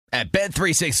At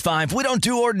Bet365, we don't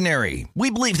do ordinary. We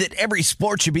believe that every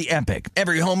sport should be epic.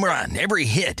 Every home run, every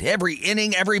hit, every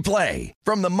inning, every play.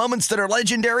 From the moments that are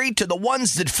legendary to the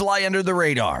ones that fly under the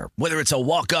radar. Whether it's a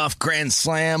walk-off grand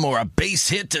slam or a base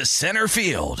hit to center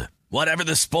field. Whatever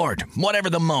the sport, whatever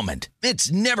the moment.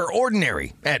 It's never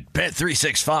ordinary at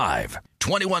Bet365.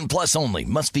 21 plus only.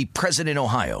 Must be present in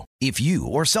Ohio. If you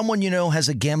or someone you know has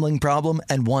a gambling problem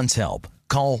and wants help,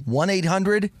 call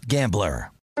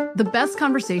 1-800-GAMBLER. The best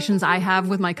conversations I have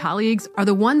with my colleagues are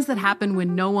the ones that happen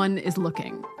when no one is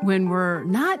looking, when we're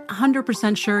not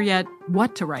 100% sure yet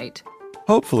what to write.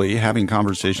 Hopefully, having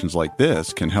conversations like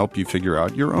this can help you figure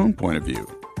out your own point of view.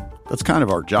 That's kind of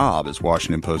our job as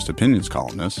Washington Post opinions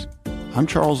columnists. I'm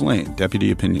Charles Lane, Deputy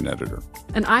Opinion Editor.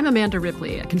 And I'm Amanda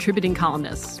Ripley, a contributing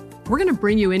columnist. We're going to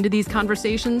bring you into these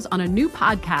conversations on a new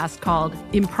podcast called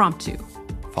Impromptu.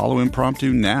 Follow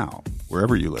Impromptu now,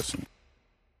 wherever you listen.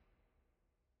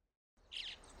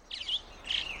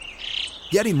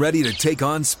 Getting ready to take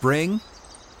on spring?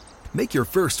 Make your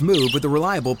first move with the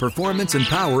reliable performance and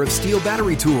power of Steel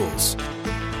battery tools.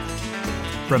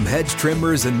 From hedge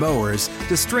trimmers and mowers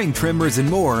to string trimmers and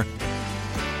more,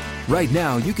 right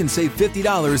now you can save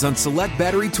 $50 on select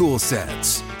battery tool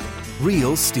sets.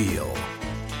 Real Steel.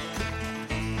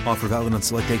 Offer valid on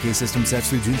select AK system sets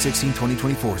through June 16,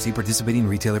 2024. See participating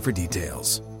retailer for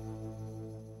details.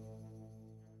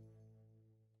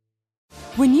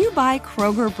 When you buy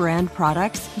Kroger brand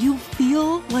products, you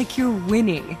feel like you're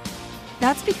winning.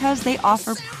 That's because they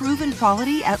offer proven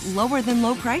quality at lower than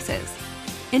low prices.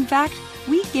 In fact,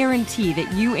 we guarantee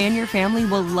that you and your family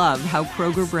will love how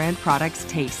Kroger brand products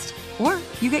taste, or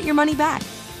you get your money back.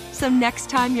 So next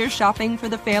time you're shopping for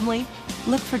the family,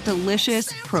 look for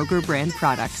delicious Kroger brand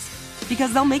products,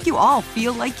 because they'll make you all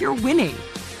feel like you're winning.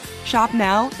 Shop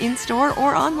now, in-store,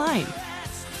 or online.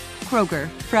 Kroger,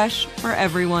 fresh for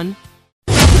everyone.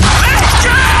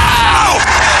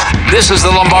 This is the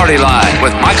Lombardi Line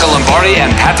with Michael Lombardi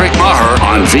and Patrick Maher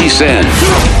on VSiN.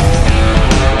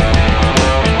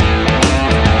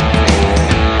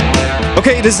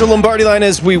 Okay, this is the Lombardi Line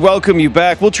as we welcome you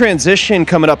back. We'll transition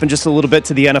coming up in just a little bit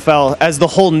to the NFL as the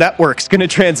whole network's going to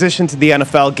transition to the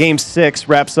NFL. Game 6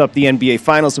 wraps up the NBA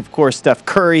Finals. Of course, Steph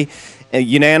Curry,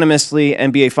 unanimously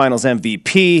NBA Finals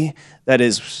MVP. That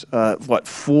is,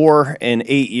 4 in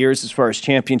 8 years as far as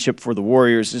championship for the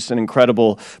Warriors. Just an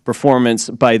incredible performance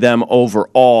by them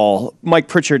overall. Mike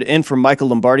Pritchard in for Michael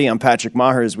Lombardi. I'm Patrick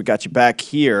Maher as we got you back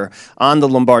here on the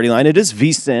Lombardi Line. It is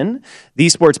VSiN, the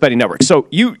Sports Betting Network. So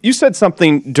you said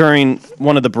something during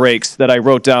one of the breaks that I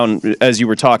wrote down as you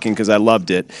were talking because I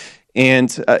loved it.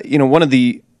 And, one of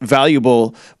the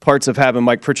valuable parts of having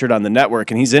Mike Pritchard on the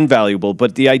network, and he's invaluable,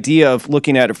 but the idea of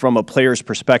looking at it from a player's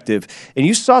perspective. And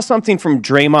you saw something from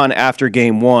Draymond after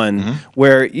game 1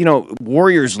 where,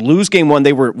 Warriors lose game 1.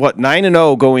 They were,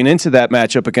 9-0 going into that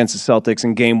matchup against the Celtics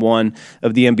in game 1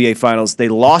 of the NBA Finals. They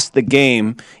lost the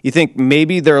game. You think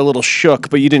maybe they're a little shook,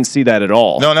 but you didn't see that at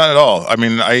all. No, not at all. I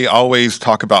mean, I always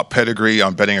talk about pedigree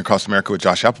on Betting Across America with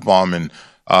Josh Applebaum, and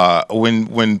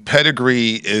when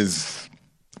pedigree is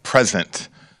present,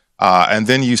 and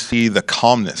then you see the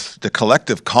calmness, the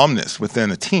collective calmness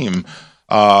within a team,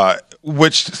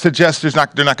 which suggests they're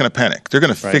not going to panic. They're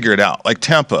going to figure it out. Like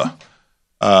Tampa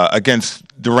against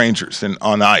the Rangers and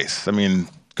on ice. I mean,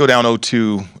 go down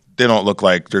 0-2. They don't look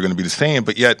like they're going to be the same,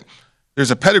 but yet there's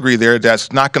a pedigree there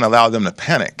that's not going to allow them to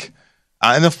panic.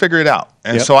 And they'll figure it out.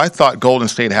 And so I thought Golden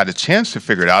State had a chance to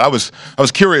figure it out. I was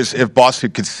curious if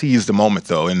Boston could seize the moment,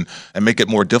 though, and make it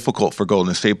more difficult for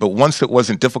Golden State. But once it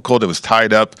wasn't difficult, it was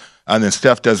tied up. And then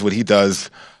Steph does what he does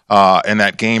in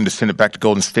that game to send it back to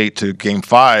Golden State to Game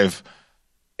 5.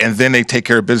 And then they take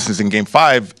care of business in Game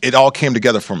 5. It all came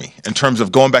together for me in terms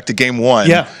of going back to Game 1.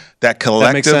 Yeah, that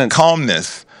collective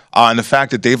calmness and the fact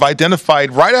that they've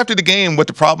identified right after the game what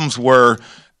the problems were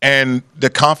and the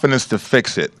confidence to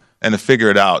fix it and to figure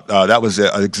it out. That was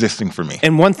existing for me.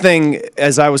 And one thing,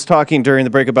 as I was talking during the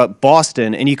break about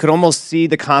Boston, and you could almost see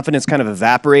the confidence kind of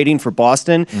evaporating for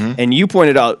Boston, and you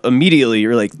pointed out immediately,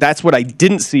 you're like, that's what I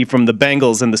didn't see from the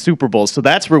Bengals in the Super Bowl. So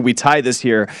that's where we tie this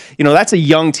here. That's a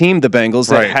young team, the Bengals,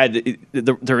 that had,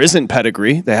 there isn't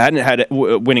pedigree. They hadn't had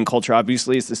a winning culture,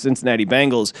 obviously. It's the Cincinnati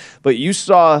Bengals. But you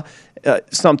saw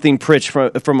something,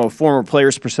 Pritch, from a former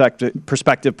player's perspective,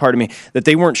 that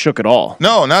they weren't shook at all.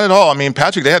 No, not at all. I mean,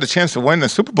 Patrick, they had a chance to win the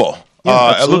Super Bowl.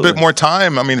 A little bit more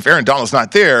time. I mean, if Aaron Donald's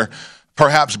not there,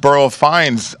 perhaps Burrow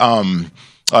finds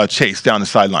Chase down the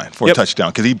sideline for a touchdown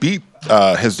because he beat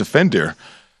his defender.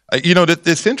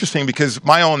 It's interesting because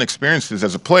my own experiences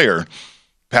as a player,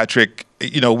 Patrick,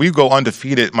 we go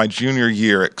undefeated my junior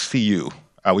year at CU.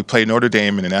 We played Notre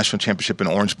Dame in the national championship in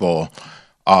Orange Bowl.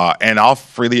 And I'll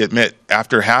freely admit,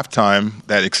 after halftime,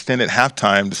 that extended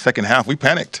halftime, the second half, we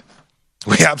panicked.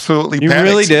 We absolutely panicked. You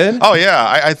really did? Oh,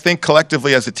 yeah. I think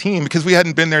collectively as a team, because we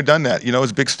hadn't been there, done that. You know, it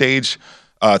was a big stage,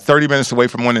 30 minutes away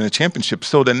from winning the championship.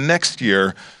 So the next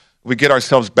year, we get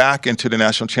ourselves back into the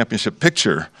national championship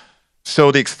picture.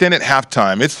 So the extended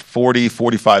halftime, it's 40,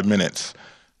 45 minutes.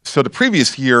 So the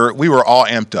previous year, we were all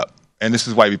amped up. And this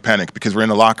is why we panicked, because we're in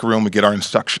the locker room, we get our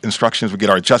instructions, we get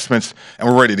our adjustments, and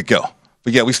we're ready to go.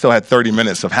 But yet we still had 30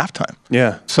 minutes of halftime.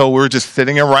 Yeah. So we were just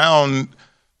sitting around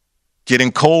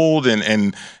getting cold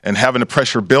and having the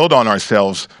pressure build on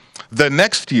ourselves. The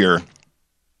next year,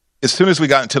 as soon as we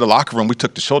got into the locker room, we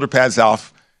took the shoulder pads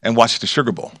off and watched the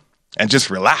Sugar Bowl and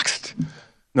just relaxed.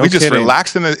 No we just kidding.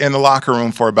 relaxed in the locker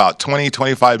room for about 20,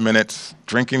 25 minutes,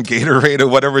 drinking Gatorade or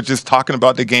whatever, just talking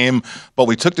about the game. But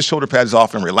we took the shoulder pads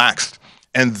off and relaxed.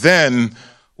 And then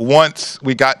once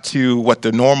we got to what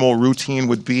the normal routine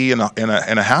would be in a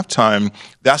halftime,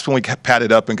 that's when we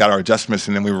padded up and got our adjustments,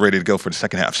 and then we were ready to go for the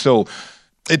second half. So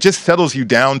it just settles you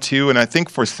down too. And I think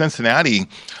for Cincinnati,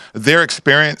 their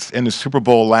experience in the Super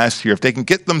Bowl last year, if they can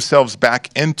get themselves back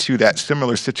into that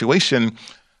similar situation,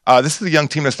 this is a young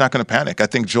team that's not going to panic. I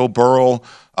think Joe Burrow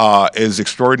is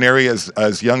extraordinary,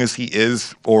 as young as he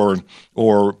is, or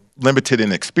limited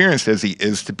in experience as he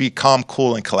is, to be calm,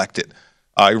 cool, and collected.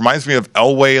 It reminds me of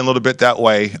Elway a little bit that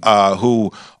way,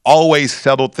 who always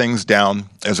settled things down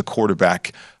as a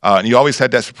quarterback. And he always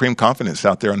had that supreme confidence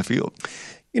out there on the field.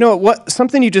 You know, what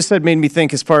something you just said made me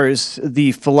think as far as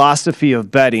the philosophy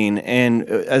of betting. And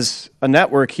as a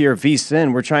network here,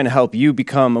 VSiN, we're trying to help you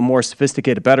become a more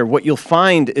sophisticated bettor. What you'll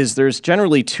find is there's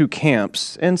generally two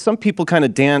camps, and some people kind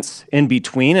of dance in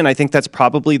between, and I think that's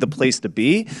probably the place to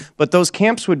be. But those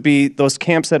camps would be those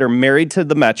camps that are married to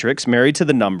the metrics, married to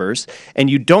the numbers, and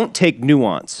you don't take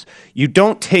nuance. You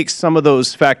don't take some of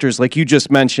those factors, like you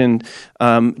just mentioned,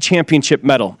 championship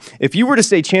medal. If you were to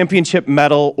say championship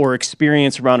medal or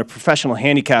experience around a professional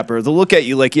handicapper, they'll look at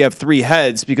you like you have three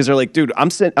heads, because they're like, dude,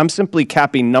 I'm simply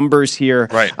capping numbers here.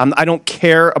 Right. I don't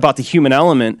care about the human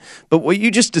element. But what you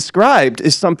just described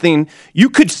is something you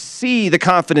could see the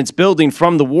confidence building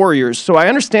from the Warriors. So I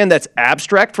understand that's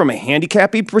abstract from a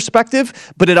handicapping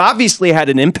perspective, but it obviously had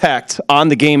an impact on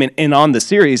the game and on the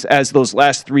series as those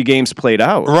last three games played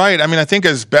out. Right. I mean, I think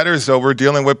as bettors, though, we're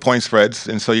dealing with point spreads,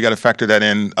 and so you got to factor that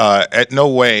in. At no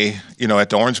way, at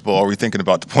the Orange Bowl, are we thinking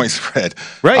about the point spread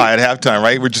at halftime,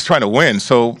 right? We're just trying to win.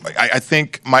 So I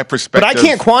think my perspective... But I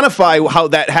can't quantify how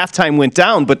that halftime went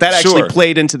down, but that actually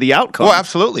played into the outcome. Well,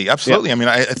 absolutely. Absolutely. Yeah. I mean,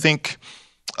 I think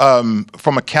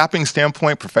from a capping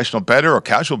standpoint, professional bettor or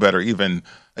casual bettor even,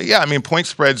 point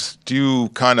spreads do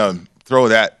kind of throw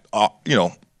that,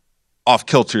 off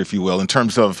kilter, if you will, in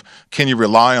terms of, can you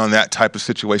rely on that type of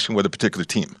situation with a particular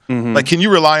team? Mm-hmm. Like, can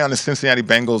you rely on the Cincinnati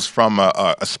Bengals from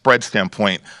a spread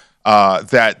standpoint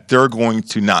that they're going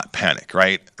to not panic,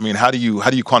 right? I mean, how do you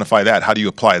quantify that? How do you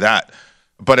apply that?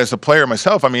 But as a player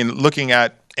myself, I mean, looking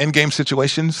at in-game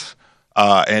situations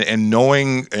and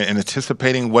knowing and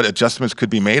anticipating what adjustments could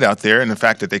be made out there, and the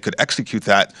fact that they could execute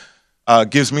that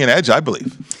gives me an edge, I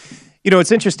believe.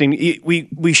 It's interesting.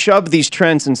 We shove these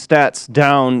trends and stats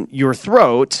down your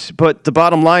throat, but the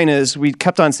bottom line is we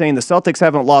kept on saying the Celtics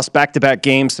haven't lost back-to-back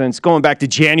games since going back to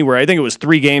January. I think it was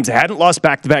 3 games. They hadn't lost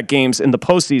back-to-back games in the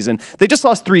postseason. They just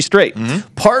lost 3 straight.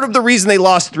 Mm-hmm. Part of the reason they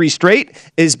lost 3 straight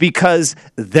is because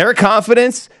their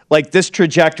confidence, like this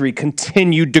trajectory,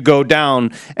 continued to go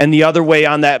down, and the other way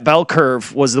on that bell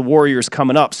curve was the Warriors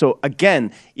coming up. So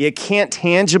again, you can't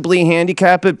tangibly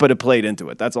handicap it, but it played into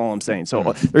it. That's all I'm saying.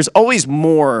 So there's always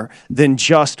more than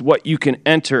just what you can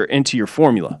enter into your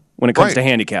formula when it comes to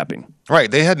handicapping. Right.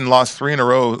 They hadn't lost 3 in a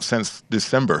row since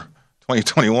December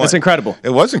 2021. That's incredible.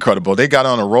 It was incredible. They got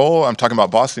on a roll. I'm talking about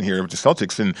Boston here with the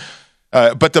Celtics, and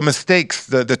but the mistakes,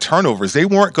 the turnovers, they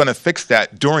weren't going to fix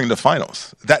that during the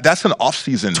finals. That's an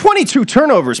off-season. 22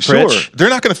 turnovers, Pritch. Sure. They're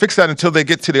not going to fix that until they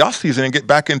get to the off-season and get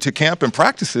back into camp and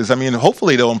practices. I mean,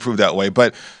 hopefully they'll improve that way.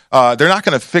 But they're not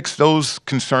going to fix those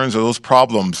concerns or those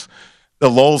problems, the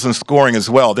lulls in scoring as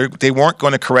well. They weren't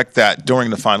going to correct that during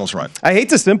the finals run. I hate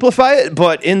to simplify it,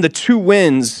 but in the 2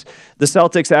 wins, the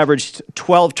Celtics averaged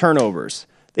 12 turnovers.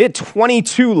 They had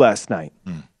 22 last night.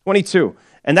 22.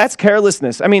 And that's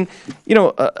carelessness. I mean,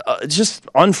 just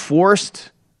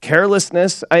unforced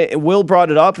carelessness. Will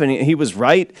brought it up, and he was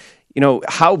right.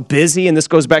 How busy, and this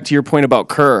goes back to your point about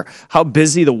Kerr, how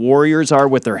busy the Warriors are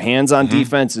with their hands on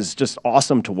defense is just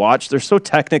awesome to watch. They're so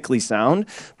technically sound,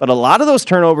 but a lot of those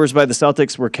turnovers by the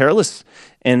Celtics were careless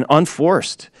and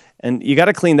unforced, and you got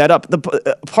to clean that up. The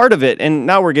part of it, and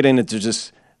now we're getting into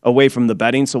just away from the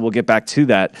betting, so we'll get back to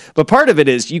that. But part of it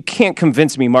is you can't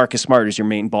convince me Marcus Smart is your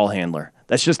main ball handler.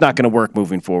 That's just not going to work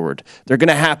moving forward. They're going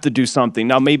to have to do something.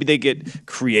 Now, maybe they get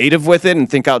creative with it and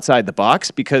think outside the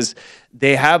box because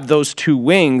they have those two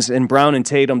wings in Brown and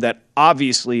Tatum that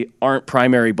obviously aren't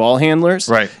primary ball handlers.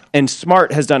 Right. And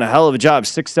Smart has done a hell of a job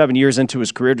 6-7 years into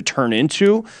his career to turn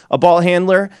into a ball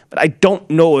handler. But I don't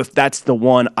know if that's the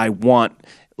one I want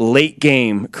late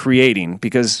game creating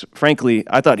because, frankly,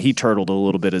 I thought he turtled a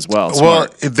little bit as well.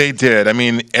 Smart. Well, they did. I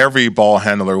mean, every ball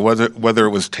handler, whether it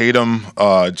was Tatum,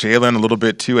 Jalen a little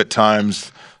bit too at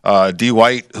times, D.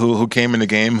 White, who came in the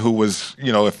game, who was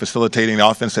facilitating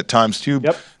offense at times too.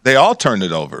 Yep. They all turned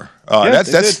it over.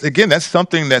 That's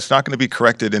something that's not going to be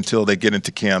corrected until they get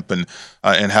into camp and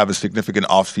have a significant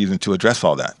offseason to address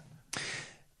all that.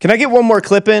 Can I get one more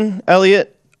clip in,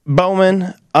 Elliot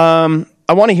Bowman?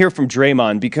 I want to hear from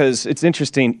Draymond because it's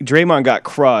interesting. Draymond got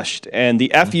crushed, and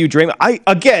the FU Draymond, I,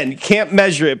 again, can't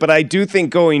measure it, but I do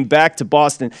think going back to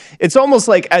Boston, it's almost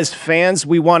like as fans,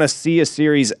 we want to see a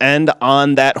series end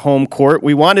on that home court.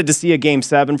 We wanted to see a Game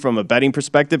 7 from a betting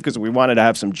perspective because we wanted to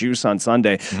have some juice on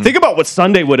Sunday. Mm-hmm. Think about what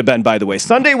Sunday would have been, by the way.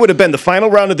 Sunday would have been the final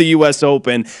round of the U.S.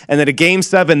 Open, and then a Game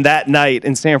 7 that night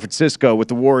in San Francisco with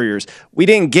the Warriors. We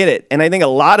didn't get it, and I think a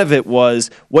lot of it was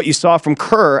what you saw from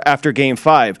Kerr after Game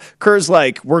 5. Kerr's like,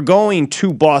 we're going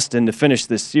to Boston to finish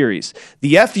this series.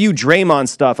 The FU Draymond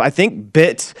stuff, I think,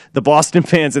 bit the Boston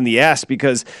fans in the ass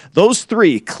because those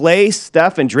three, Clay,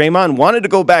 Steph, and Draymond, wanted to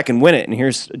go back and win it. And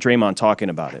here's Draymond talking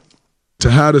about it.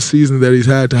 To have the season that he's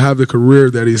had, to have the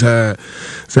career that he's had,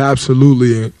 it's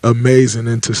absolutely amazing.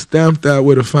 And to stamp that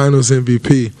with a Finals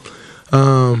MVP,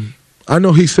 I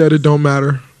know he said it don't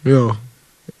matter,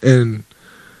 and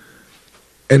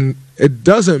it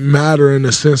doesn't matter in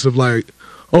the sense of like,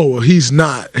 oh, well, his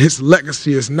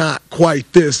legacy is not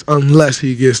quite this unless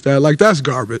he gets that. Like, that's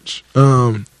garbage.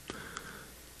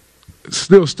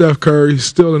 Still Steph Curry,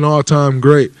 still an all-time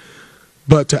great.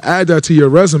 But to add that to your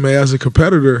resume as a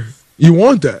competitor, you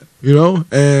want that,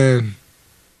 And,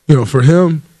 for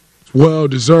him, it's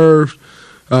well-deserved.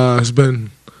 It's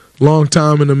been a long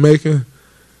time in the making.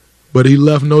 But he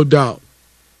left no doubt.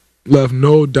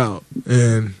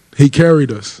 And he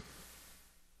carried us.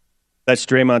 That's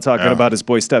Draymond talking about his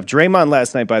boy Steph. Draymond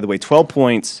last night, by the way, 12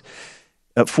 points,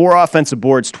 4 offensive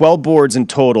boards, 12 boards in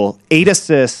total, 8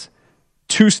 assists,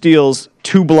 2 steals,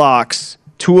 2 blocks,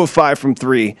 2 of 5 from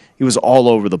 3. He was all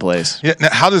over the place. Yeah. Now,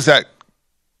 how does that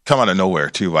come out of nowhere,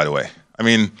 too, by the way? I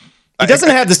mean, he doesn't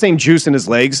have the same juice in his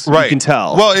legs. Right. You can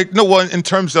tell. Well, in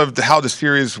terms of how the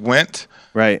series went,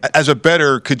 right. As a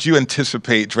bettor, could you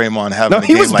anticipate Draymond having a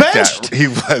game like that?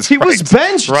 He was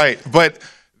benched. Right. But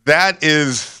that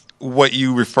is what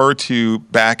you refer to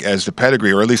back as the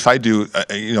pedigree, or at least I do,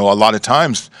 a lot of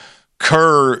times.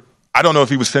 Kerr, I don't know if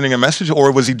he was sending a message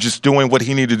or was he just doing what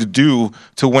he needed to do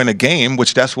to win a game,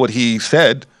 which that's what he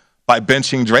said by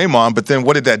benching Draymond. But then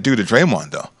what did that do to Draymond,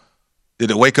 though?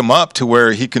 Did it wake him up to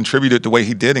where he contributed the way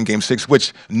he did in Game 6,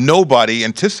 which nobody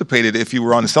anticipated if you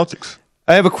were on the Celtics?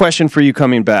 I have a question for you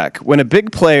coming back. When a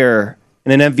big player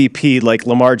and an MVP like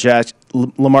Lamar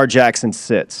Jackson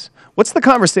sits, what's the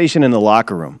conversation in the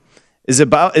locker room? Is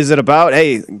it about,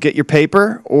 hey, get your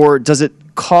paper, or does it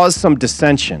cause some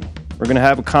dissension? We're going to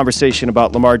have a conversation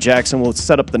about Lamar Jackson. We'll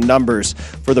set up the numbers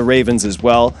for the Ravens as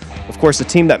well. Of course, a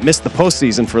team that missed the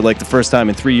postseason for like the first time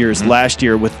in 3 years last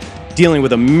year with dealing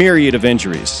with a myriad of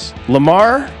injuries.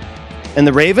 Lamar and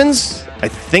the Ravens, I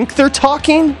think they're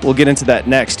talking. We'll get into that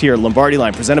next here. Lombardi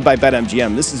Line, presented by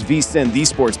BetMGM. This is VSiN, the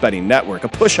Sports Betting Network. A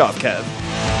push-off, Kev.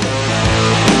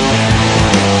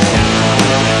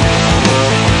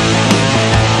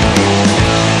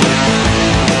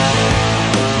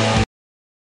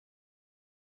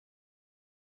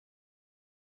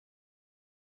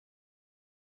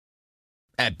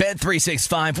 At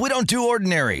Bet365, we don't do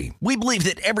ordinary. We believe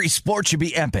that every sport should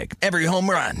be epic. Every home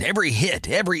run, every hit,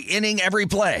 every inning, every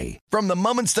play. From the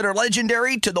moments that are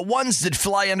legendary to the ones that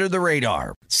fly under the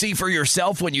radar. See for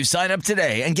yourself when you sign up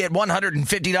today and get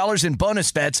 $150 in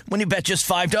bonus bets when you bet just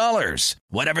 $5.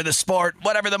 Whatever the sport,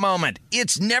 whatever the moment,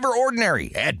 it's never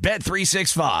ordinary at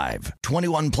Bet365.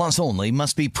 21 plus only.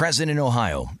 Must be present in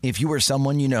Ohio. If you or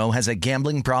someone you know has a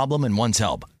gambling problem and wants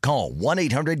help, call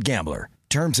 1-800-GAMBLER.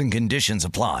 Terms and conditions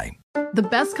apply. The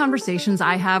best conversations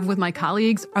I have with my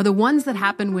colleagues are the ones that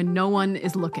happen when no one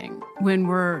is looking, when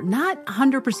we're not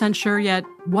 100% sure yet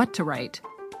what to write.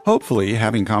 Hopefully,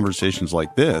 having conversations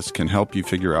like this can help you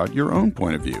figure out your own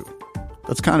point of view.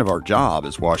 That's kind of our job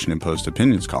as Washington Post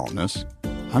opinions columnists.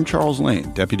 I'm Charles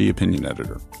Lane, Deputy Opinion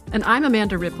Editor. And I'm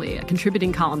Amanda Ripley, a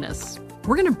contributing columnist.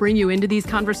 We're going to bring you into these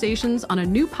conversations on a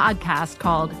new podcast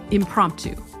called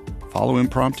Impromptu. Follow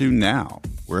Impromptu now,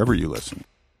 wherever you listen.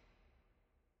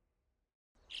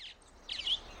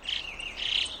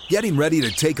 Getting ready to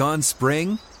take on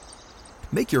spring?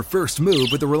 Make your first move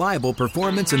with the reliable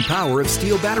performance and power of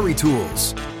Steel battery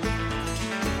tools.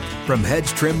 From hedge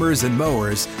trimmers and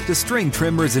mowers to string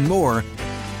trimmers and more,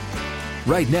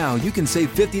 right now you can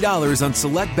save $50 on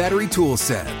select battery tool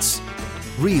sets.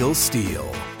 Real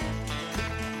Steel.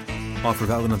 Offer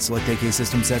valid on select AK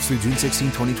system sets through June 16,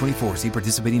 2024. See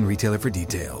participating retailer for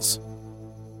details.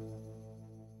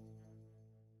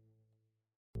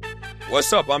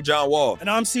 What's up? I'm John Wall. And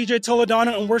I'm CJ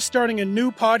Toledano, and we're starting a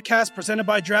new podcast presented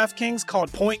by DraftKings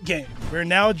called Point Game. We're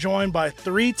now joined by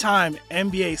three-time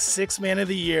NBA Sixth Man of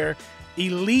the Year,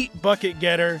 elite bucket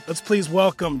getter. Let's please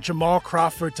welcome Jamal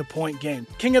Crawford to Point Game.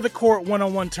 King of the Court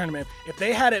one-on-one tournament. If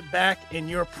they had it back in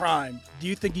your prime, do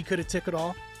you think you could have took it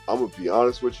all? I'm going to be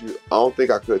honest with you. I don't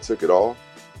think I could have took it all,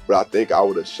 but I think I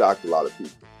would have shocked a lot of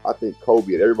people. I think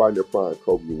Kobe and everybody in their prime,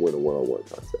 Kobe would win a one-on-one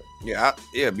contest. Yeah,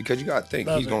 because you got to think,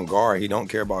 he's going to guard. He don't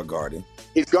care about guarding.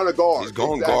 He's going to guard. He's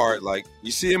going to guard. Like,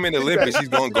 you see him in the Olympics, he's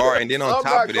going to guard. And then on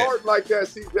top of that. I'm not guarding like that,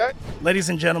 CJ. Ladies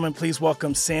and gentlemen, please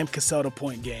welcome Sam Cassell to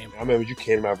Point Game. I remember you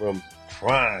came out from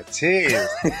prime 10.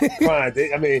 I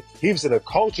mean, he was in a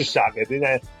culture shock. And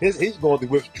then he's going through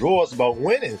withdrawals about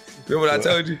winning. Remember what I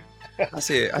told you? I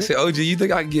said, OG, you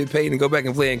think I can get paid and go back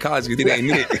and play in college because it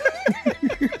ain't it?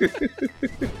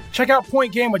 Check out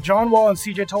Point Game with John Wall and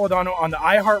CJ Toledano on the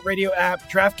iHeartRadio app,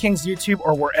 DraftKings YouTube,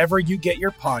 or wherever you get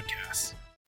your podcasts.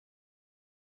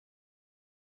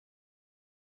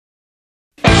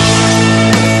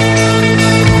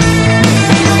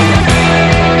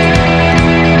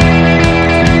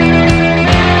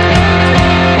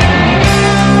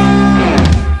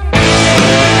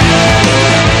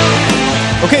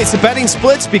 Okay, so betting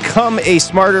splits. Become a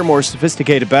smarter, more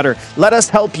sophisticated bettor. Let us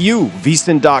help you.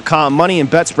 VSiN.com. Money and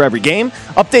bets for every game.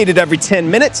 Updated every 10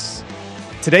 minutes.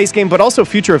 Today's game, but also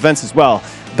future events as well.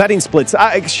 Betting splits.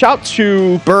 Shout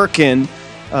to Burke and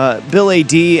Bill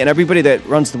A.D. and everybody that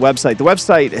runs the website. The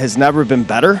website has never been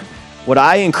better. What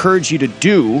I encourage you to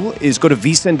do is go to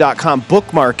VSiN.com,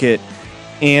 bookmark it,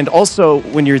 and also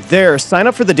when you're there, sign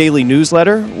up for the daily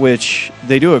newsletter, which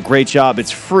they do a great job.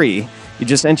 It's free. You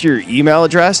just enter your email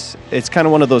address. It's kind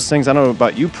of one of those things. I don't know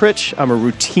about you, Pritch. I'm a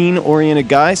routine-oriented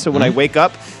guy, so when I wake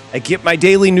up, I get my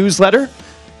daily newsletter.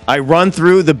 I run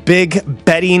through the big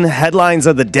betting headlines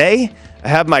of the day. I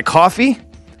have my coffee,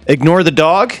 ignore the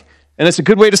dog, and it's a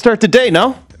good way to start the day,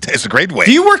 no? It's a great way.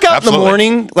 Do you work out in the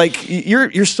morning? Like,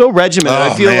 you're so regimented.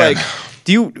 I feel like,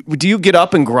 do you get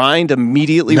up and grind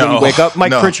immediately when you wake up?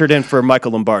 Mike Pritchard in for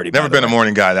Michael Lombardi. Never been a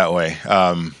morning guy that way.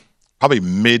 Probably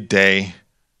midday.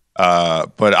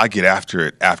 But I get after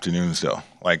it afternoons, though.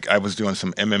 Like, I was doing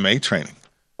some MMA training.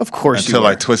 Of course until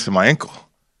I twisted my ankle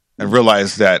and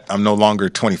realized that I'm no longer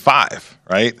 25,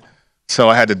 right? So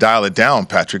I had to dial it down,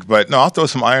 Patrick. But, no, I'll throw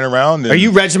some iron around. Are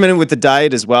you regimented with the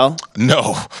diet as well?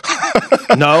 No.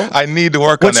 No? I need to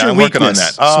work on that. I'm working on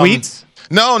that. Sweets?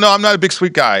 No, I'm not a big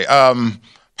sweet guy.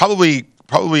 Probably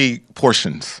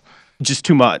portions. Just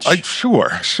too much?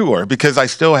 Sure. Because I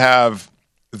still have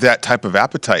that type of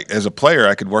appetite. As a player,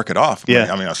 I could work it off.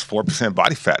 Yeah. I mean, I was 4%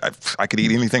 body fat. I could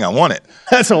eat anything I wanted.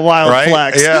 That's a wild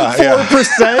flex. Yeah,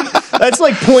 4%? That's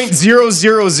like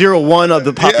 0.0001 of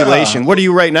the population. Yeah. What are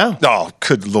you right now? Oh,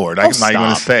 good Lord. I'm not even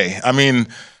going to say. I mean,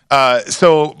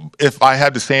 so if I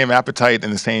have the same appetite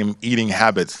and the same eating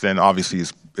habits, then obviously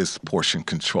it's portion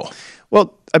control.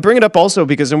 Well, I bring it up also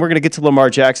because, and we're going to get to Lamar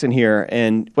Jackson here,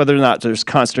 and whether or not there's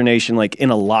consternation like in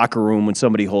a locker room when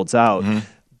somebody holds out. Mm-hmm.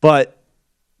 But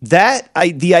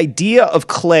the idea of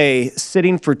Clay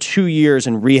sitting for 2 years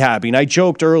and rehabbing, I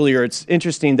joked earlier, it's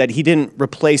interesting that he didn't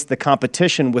replace the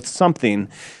competition with something.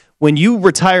 When you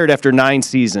retired after 9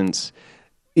 seasons,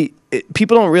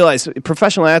 people don't realize,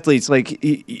 professional athletes, like,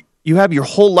 you have your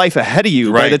whole life ahead of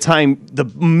you by the time the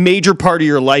major part of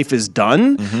your life is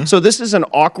done. Mm-hmm. So this is an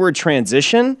awkward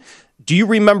transition. Do you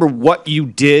remember what you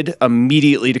did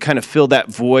immediately to kind of fill that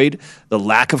void, the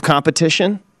lack of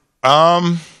competition?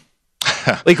 I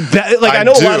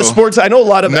know a lot of sports. I know a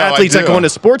lot of athletes that go into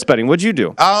sports betting. What'd you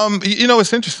do?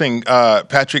 It's interesting,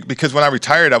 Patrick, because when I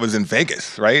retired, I was in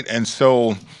Vegas, right? And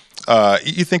so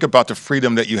you think about the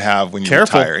freedom that you have when you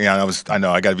retire. Yeah, I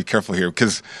know I got to be careful here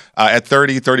because at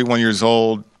 30, 31 years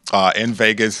old, in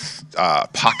Vegas,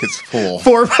 pockets full.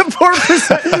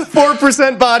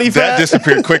 4% body fat. That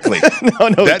disappeared quickly.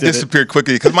 That disappeared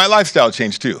quickly because my lifestyle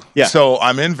changed too. Yeah. So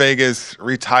I'm in Vegas,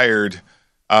 retired.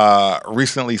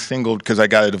 Recently singled because I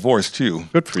got a divorce too.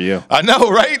 Good for you. I know,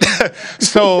 right?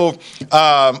 So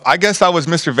I guess I was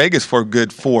Mr. Vegas for a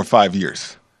good 4 or 5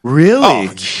 years. Really?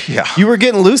 Oh, yeah. You were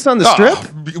getting loose on the strip?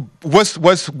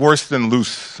 What's worse than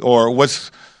loose, or what's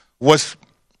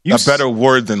a better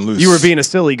word than loose? You were being a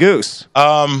silly goose.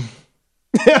 I'm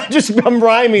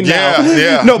rhyming now.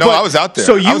 Yeah. No, I was out there.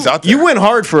 So I was out there. You went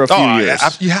hard for a few years.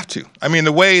 You have to. I mean,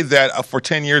 the way that for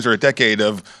 10 years or a decade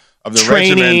of the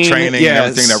Training, regimen, and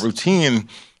everything, that routine,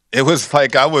 it was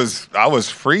like I was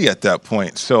free at that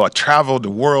point. So I traveled the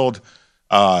world,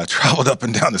 traveled up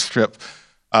and down the strip.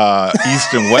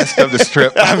 East and west of the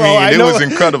strip. It was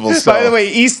incredible. So. By the way,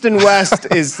 east and west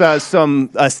is some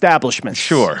establishments.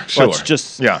 Sure. Let's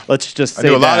just say I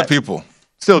knew a lot of people.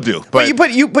 Still do,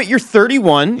 but you're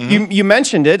 31. Mm-hmm. You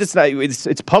mentioned it.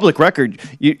 It's public record.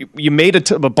 You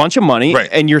made a bunch of money, right.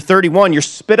 And you're 31. You're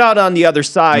spit out on the other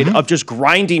side of just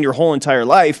grinding your whole entire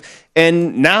life.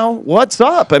 And now, what's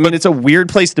up? I mean, it's a weird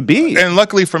place to be. And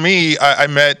luckily for me, I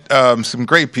met some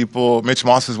great people. Mitch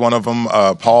Moss is one of them.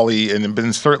 Paulie, and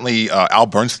then certainly Al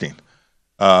Bernstein.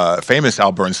 Famous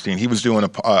Al Bernstein. He was doing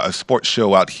a sports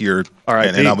show out here,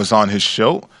 and I was on his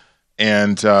show,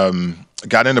 and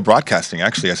got into broadcasting.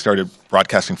 Actually, I started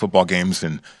broadcasting football games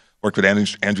and worked with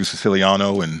Andrew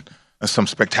Siciliano and some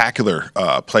spectacular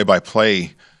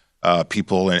play-by-play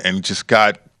people, and just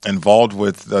got involved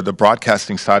with the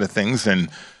broadcasting side of things, and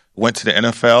went to the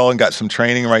NFL and got some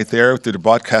training right there through the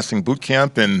broadcasting boot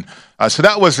camp. And so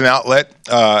that was an outlet.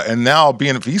 And now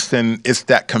being at VSiN, it's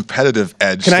that competitive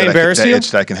edge. Can I embarrass you?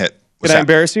 Edge that I can hit. Can I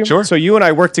embarrass you? Sure. So you and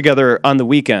I worked together on the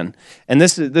weekend, and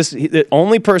this is the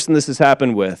only person this has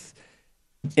happened with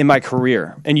in my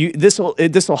career. And this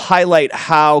will highlight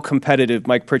how competitive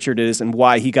Mike Pritchard is and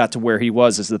why he got to where he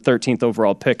was as the 13th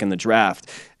overall pick in the draft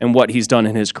and what he's done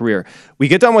in his career. We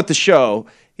get done with the show.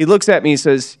 He looks at me and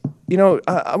says,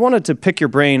 I wanted to pick your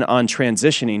brain on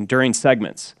transitioning during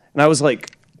segments. And I was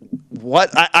like,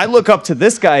 what? I look up to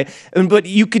this guy, but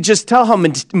you could just tell how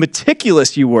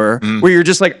meticulous you were, where you're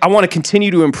just like, I want to continue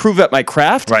to improve at my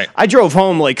craft. Right. I drove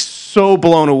home like so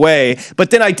blown away, but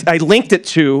then I linked it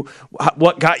to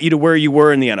what got you to where you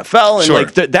were in the NFL, and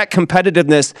like that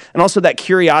competitiveness and also that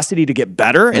curiosity to get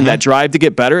better and that drive to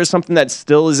get better is something that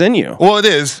still is in you. Well, it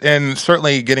is, and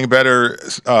certainly getting better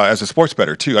as a sports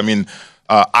bettor too. I mean,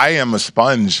 I am a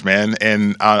sponge, man,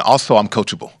 and also I'm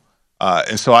coachable.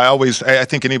 And so I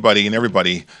think anybody and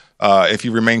everybody, if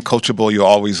you remain coachable, you'll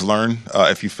always learn.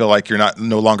 If you feel like you're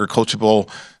no longer coachable,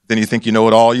 then you think you know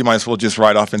it all, you might as well just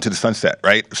ride off into the sunset,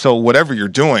 right? So whatever you're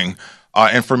doing,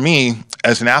 and for me,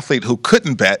 as an athlete who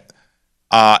couldn't bet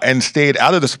and stayed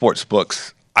out of the sports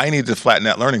books, I need to flatten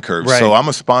that learning curve. Right. So I'm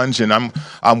a sponge, and I'm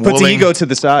willing. Put the ego to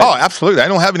the side. Oh, absolutely. I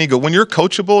don't have an ego. When you're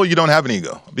coachable, you don't have an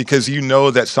ego because you know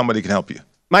that somebody can help you.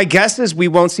 My guess is we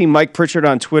won't see Mike Pritchard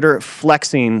on Twitter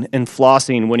flexing and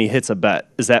flossing when he hits a bet.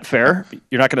 Is that fair?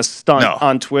 You're not going to stunt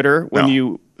on Twitter when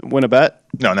you win a bet?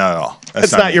 No, not at all.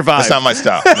 That's not your vibe. That's not my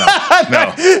style.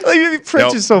 No.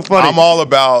 Pritchard's so funny. I'm all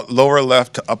about lower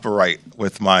left to upper right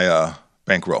with my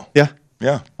bankroll.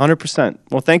 Yeah, 100%.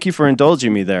 Well, thank you for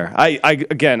indulging me there.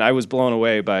 I was blown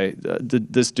away by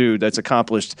this dude that's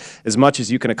accomplished as much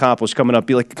as you can accomplish coming up.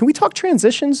 Be like, can we talk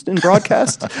transitions in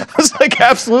broadcast? I was like,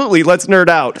 absolutely. Let's nerd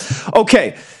out.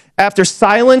 Okay. After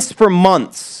silence for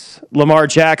months, Lamar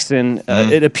Jackson,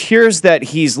 it appears that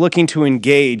he's looking to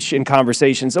engage in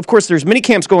conversations. Of course, there's mini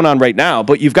camps going on right now,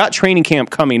 but you've got training camp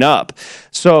coming up.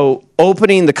 So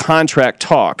opening the contract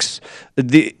talks,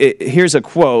 here's a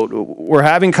quote, "We're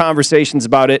having conversations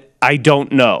about it. I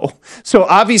don't know." So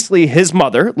obviously his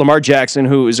mother, Lamar Jackson,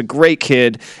 who is a great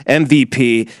kid,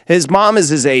 MVP, his mom is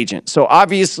his agent. So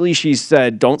obviously she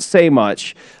said, don't say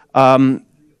much.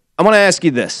 I want to ask you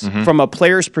this from a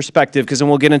player's perspective, because then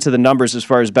we'll get into the numbers as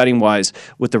far as betting-wise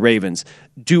with the Ravens.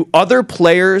 Do other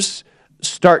players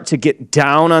start to get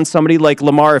down on somebody like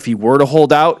Lamar if he were to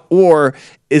hold out, or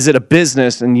is it a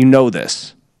business and you know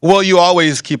this? Well, you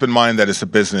always keep in mind that it's a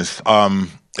business.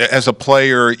 As a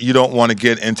player, you don't want to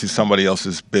get into somebody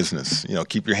else's business.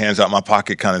 Keep your hands out my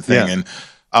pocket kind of thing. Yeah.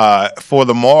 And for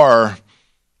Lamar,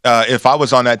 if I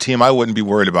was on that team, I wouldn't be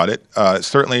worried about it.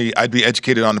 Certainly, I'd be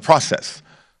educated on the process.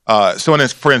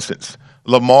 For instance,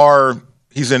 Lamar,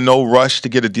 he's in no rush to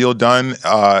get a deal done.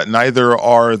 Neither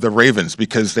are the Ravens,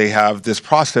 because they have this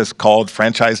process called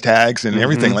franchise tags and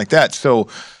everything like that. So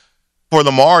for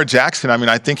Lamar Jackson,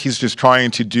 I think he's just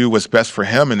trying to do what's best for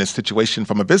him in this situation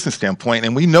from a business standpoint,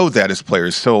 and we know that as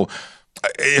players. So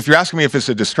if you're asking me if it's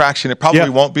a distraction, it probably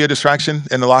won't be a distraction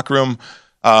in the locker room.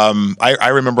 I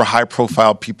remember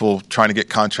high-profile people trying to get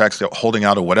contracts, they're holding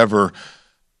out or whatever.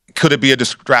 Could it be a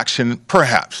distraction?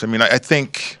 Perhaps. I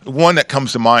think one that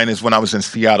comes to mind is when I was in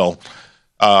Seattle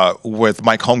with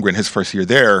Mike Holmgren, his first year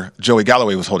there, Joey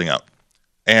Galloway was holding out.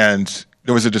 And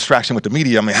there was a distraction with the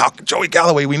media. I mean, how Joey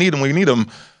Galloway, we need him.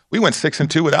 We went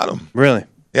 6-2 without him. Really?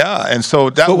 Yeah, and so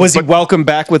that. But was he welcomed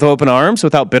back with open arms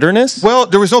without bitterness? Well,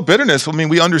 there was no bitterness. I mean,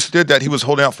 we understood that he was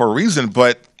holding out for a reason,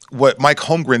 but what Mike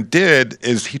Holmgren did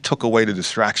is he took away the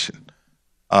distraction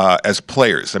as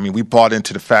players. I mean, we bought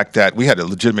into the fact that we had a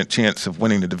legitimate chance of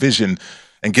winning the division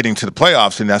and getting to the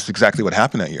playoffs, and that's exactly what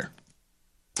happened that year.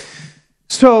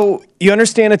 So you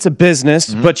understand it's a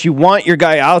business, but you want your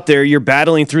guy out there. You're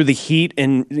battling through the heat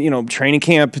and, training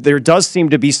camp. There does seem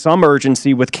to be some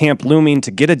urgency with camp looming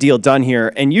to get a deal done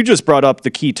here. And you just brought up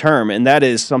the key term, and that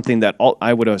is something that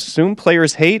I would assume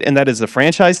players hate, and that is the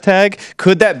franchise tag.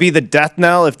 Could that be the death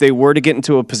knell if they were to get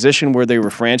into a position where they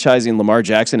were franchising Lamar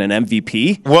Jackson an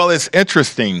MVP? Well, it's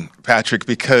interesting, Patrick,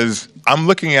 because I'm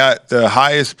looking at the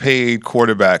highest paid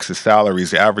quarterbacks,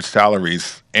 the average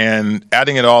salaries, and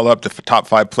adding it all up to top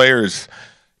 5 players,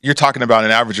 you're talking about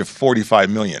an average of $45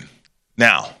 million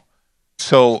now.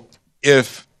 So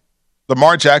if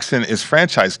Lamar Jackson is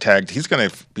franchise tagged, he's going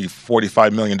to be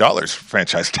 $45 million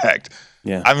franchise tagged.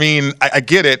 Yeah. I mean, I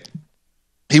get it.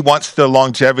 He wants the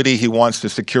longevity. He wants the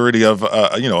security of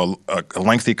a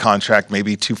lengthy contract,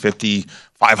 maybe $250,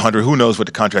 $500. Who knows what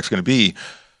the contract's going to be?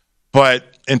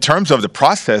 But in terms of the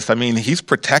process, I mean, he's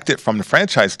protected from the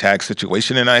franchise tag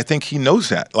situation, and I think he knows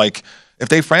that. Like, if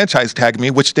they franchise tag me,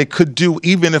 which they could do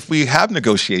even if we have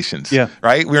negotiations,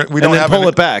 right? We don't have pull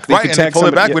it back. Right, and they pull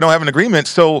it back. Yeah. We don't have an agreement.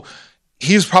 So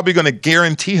he's probably going to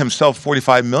guarantee himself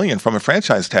 $45 million from a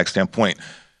franchise tag standpoint.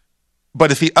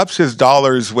 But if he ups his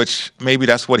dollars, which maybe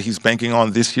that's what he's banking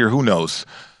on this year, who knows?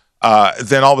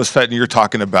 Then all of a sudden you're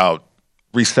talking about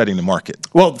resetting the market.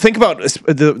 Well, think about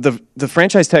the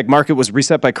franchise tag market was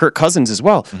reset by Kirk Cousins as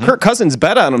well. Kirk Cousins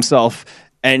bet on himself,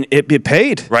 and it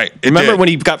paid. Right. Remember when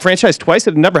he got franchised twice?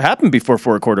 It had never happened before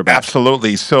for a quarterback.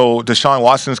 Absolutely. So Deshaun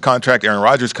Watson's contract, Aaron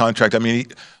Rodgers' contract. I mean,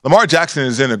 Lamar Jackson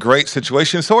is in a great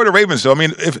situation. So are the Ravens. So I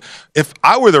mean, if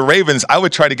I were the Ravens, I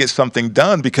would try to get something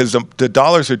done because the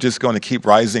dollars are just going to keep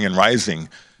rising and rising.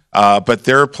 But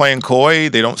they're playing coy.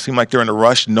 They don't seem like they're in a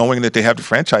rush, knowing that they have the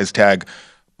franchise tag.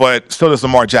 But so does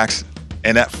Lamar Jackson,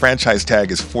 and that franchise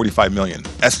tag is $45 million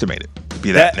estimated to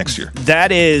be that next year.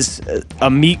 That is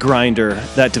a meat grinder,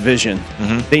 that division.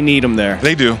 They need them there.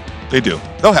 They do.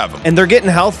 They'll have them. And they're getting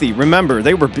healthy. Remember,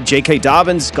 they were J.K.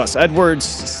 Dobbins, Gus Edwards,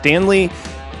 Stanley.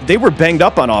 They were banged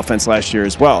up on offense last year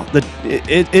as well.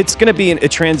 It's going to be a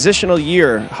transitional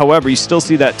year. However, you still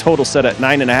see that total set at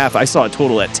 9.5. I saw a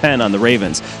total at 10 on the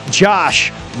Ravens. Josh,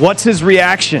 what's his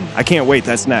reaction? I can't wait.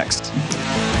 That's next.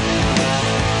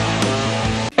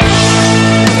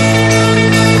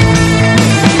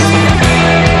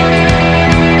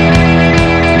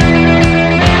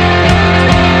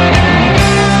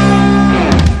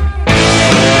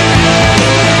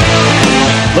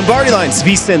 Lombardi Lines,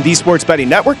 VSiN, the Sports Betting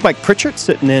Network. Mike Pritchard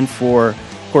sitting in for,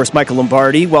 of course, Michael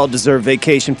Lombardi. Well-deserved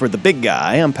vacation for the big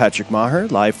guy. I'm Patrick Maher,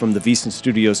 live from the VSiN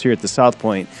studios here at the South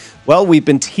Point. Well, we've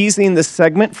been teasing this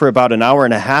segment for about an hour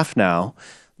and a half now.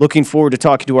 Looking forward to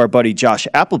talking to our buddy Josh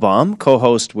Applebaum,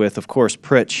 co-host with, of course,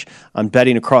 Pritch on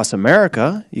Betting Across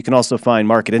America. You can also find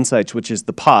Market Insights, which is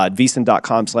the pod,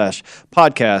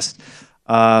 vsin.com/podcast.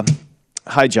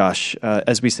 Hi, Josh.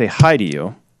 As we say hi to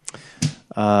you.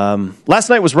 Last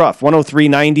night was rough,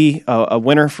 103-90, a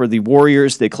winner for the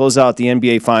Warriors. They close out the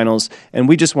NBA Finals, and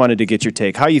we just wanted to get your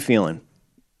take. How are you feeling?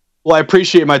 Well, I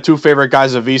appreciate my two favorite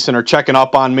guys of VSiN are checking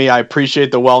up on me. I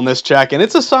appreciate the wellness check, and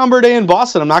it's a somber day in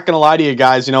Boston. I'm not going to lie to you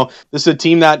guys. This is a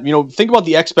team that, think about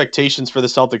the expectations for the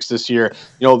Celtics this year.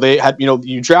 They had,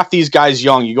 you draft these guys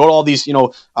young. You go to all these,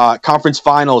 conference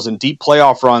finals and deep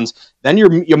playoff runs. Then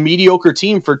you're a mediocre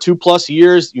team for 2+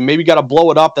 years. You maybe got to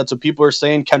blow it up. That's what people are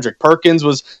saying. Kendrick Perkins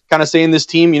was kind of saying this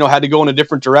team, had to go in a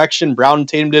different direction. Brown and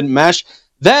Tatum didn't mesh.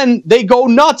 Then they go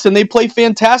nuts and they play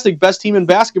fantastic. Best team in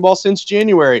basketball since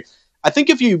January. I think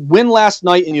if you win last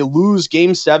night and you lose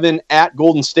Game 7 at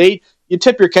Golden State, you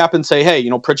tip your cap and say, hey,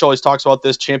 Pritch always talks about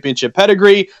this championship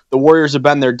pedigree. The Warriors have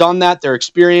been there, done that, their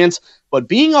experience. But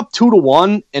being up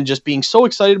 2-1 and just being so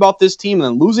excited about this team and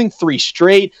then losing 3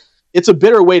 straight, it's a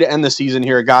bitter way to end the season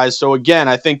here, guys. So again,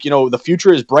 I think, the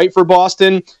future is bright for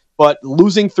Boston, but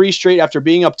losing 3 straight after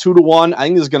being up 2-1, I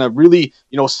think this is going to really,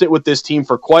 sit with this team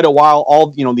for quite a while,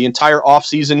 all, the entire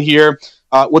offseason here.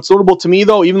 What's notable to me,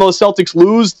 though, even though the Celtics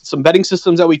lose, some betting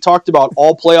systems that we talked about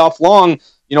all playoff long,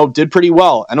 did pretty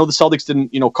well. I know the Celtics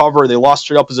didn't, cover. They lost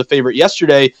straight up as a favorite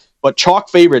yesterday, but chalk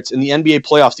favorites in the NBA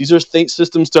playoffs. These are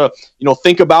systems to,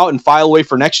 think about and file away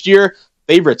for next year.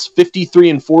 Favorites,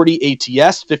 53-40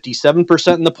 ATS,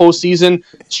 57% in the postseason.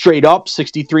 Straight up,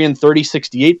 63-30,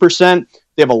 68%.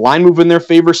 They have a line move in their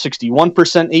favor,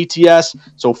 61% ATS.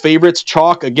 So favorites,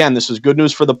 chalk. Again, this is good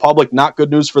news for the public, not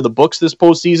good news for the books this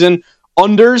postseason.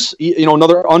 Unders,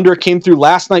 another under came through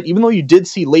last night. Even though you did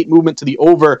see late movement to the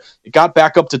over, it got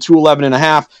back up to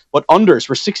 211.5. But unders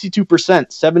were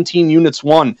 62%, 17 units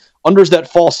won. Unders that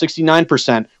fall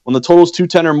 69%. When the total is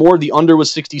 210 or more, the under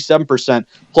was 67%,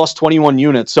 plus 21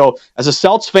 units. So as a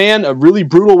Celts fan, a really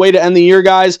brutal way to end the year,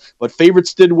 guys. But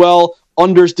favorites did well.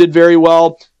 Unders did very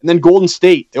well. And then Golden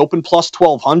State, they opened plus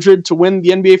 1,200 to win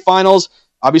the NBA Finals.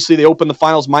 Obviously, they opened the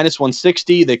finals minus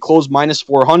 160. They closed minus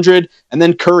 400. And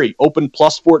then Curry opened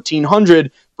plus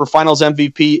 1,400 for finals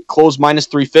MVP, closed minus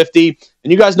 350.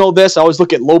 And you guys know this. I always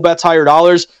look at low bets, higher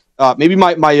dollars. Maybe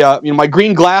my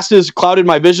green glasses clouded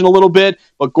my vision a little bit,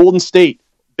 but Golden State,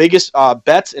 biggest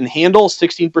bets and handle,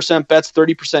 16% bets,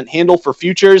 30% handle for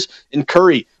futures. And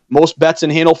Curry, most bets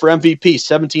and handle for MVP,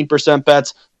 17%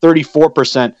 bets,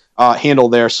 34% handle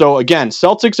there. So again,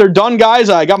 Celtics are done, guys.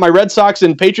 I got my Red Sox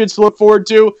and Patriots to look forward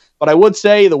to, but I would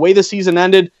say the way the season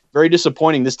ended, very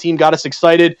disappointing. This team got us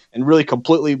excited and really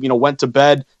completely, went to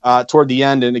bed toward the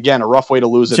end. And again, a rough way to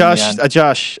lose it.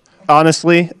 Josh,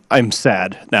 honestly, I'm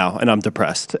sad now and I'm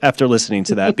depressed after listening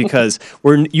to that because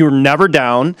you're never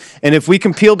down. And if we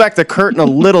can peel back the curtain a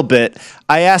little bit,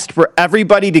 I asked for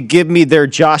everybody to give me their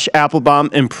Josh Applebaum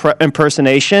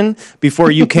impersonation before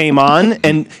you came on.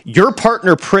 And your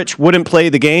partner, Pritch, wouldn't play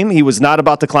the game. He was not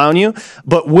about to clown you.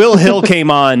 But Will Hill came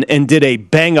on and did a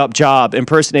bang-up job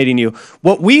impersonating you.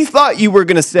 What we thought you were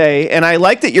going to say, and I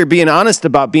like that you're being honest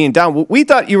about being down, we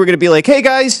thought you were going to be like, hey,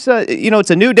 guys, it's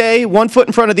a new day, one foot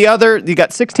in front of the other. You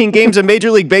got 16 games of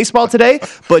Major League Baseball today.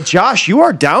 But, Josh, you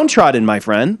are downtrodden, my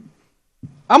friend.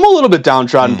 I'm a little bit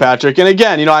downtrodden, Patrick. And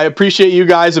again, I appreciate you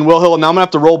guys and Will Hill. And now I'm going to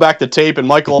have to roll back the tape. And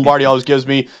Michael Lombardi always gives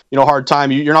me, a hard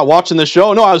time. You're not watching the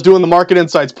show? No, I was doing the Market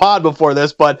Insights pod before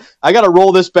this. But I got to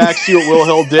roll this back, see what Will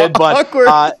Hill did. But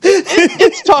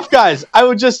it's tough, guys. I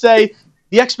would just say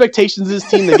the expectations of this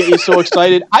team that get you so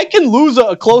excited. I can lose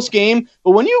a close game.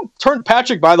 But when you turn,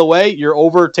 Patrick, by the way, you're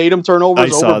over Tatum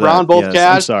turnovers, over Brown, both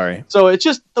cash. I'm sorry. So it's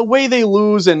just the way they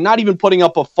lose and not even putting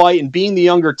up a fight and being the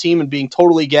younger team and being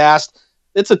totally gassed.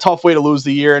 It's a tough way to lose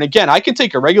the year. And again, I can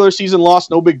take a regular season loss,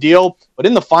 no big deal. But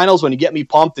in the finals, when you get me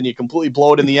pumped and you completely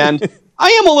blow it in the end, I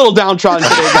am a little downtrodden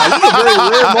today, guys. It's a very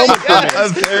rare moment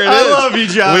for me. There it I is. love you,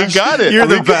 Josh. We got it. You're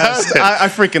the best. I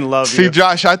freaking love you. See,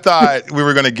 Josh, I thought we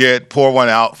were going to pour one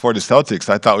out for the Celtics.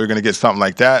 I thought we were going to get something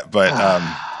like that, but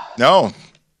no.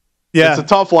 Yeah. It's a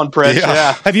tough one, Pritch.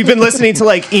 Yeah. Have you been listening to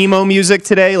like emo music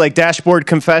today, like Dashboard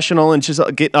Confessional, and just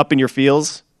getting up in your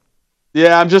feels?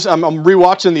 Yeah, I'm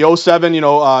rewatching the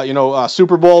 07,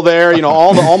 Super Bowl there.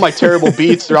 All my terrible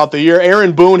beats throughout the year.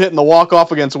 Aaron Boone hitting the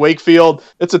walk-off against Wakefield.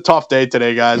 It's a tough day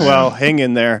today, guys. Well, hang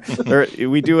in there.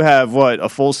 We do have, a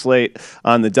full slate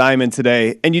on the diamond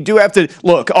today. And you do have to,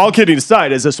 look, all kidding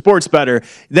aside, as a sports bettor,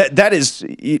 that is,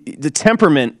 the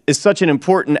temperament is such an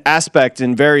important aspect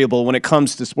and variable when it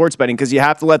comes to sports betting because you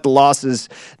have to let the losses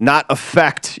not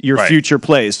affect your future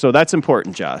plays. So that's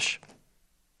important, Josh.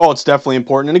 Oh, it's definitely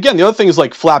important. And again, the other thing is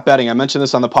like flat betting. I mentioned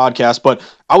this on the podcast, but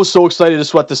I was so excited to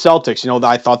sweat the Celtics.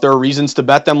 I thought there were reasons to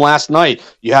bet them last night.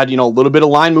 You had, a little bit of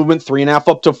line movement, 3.5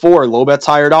 up to 4, low bets,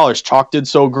 higher dollars. Chalk did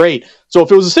so great. So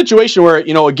if it was a situation where,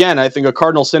 again, I think a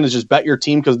cardinal sin is just bet your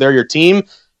team because they're your team,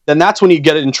 then that's when you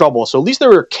get it in trouble. So at least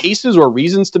there were cases or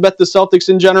reasons to bet the Celtics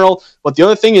in general. But the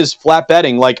other thing is flat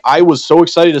betting. Like I was so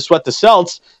excited to sweat the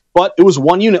Celts, but it was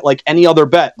one unit like any other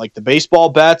bet, like the baseball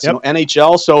bets,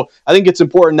 NHL. So I think it's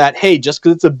important that, hey, just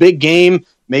because it's a big game,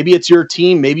 maybe it's your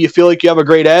team, maybe you feel like you have a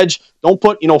great edge, don't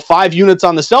put, 5 units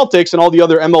on the Celtics and all the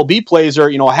other MLB plays are,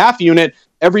 a half unit.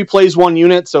 Every play's 1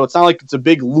 unit, so it's not like it's a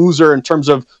big loser in terms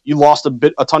of you lost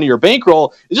a ton of your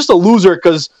bankroll. It's just a loser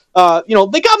because,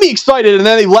 they got me excited and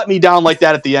then they let me down like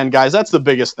that at the end, guys. That's the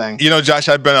biggest thing. Josh,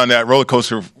 I've been on that roller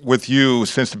coaster with you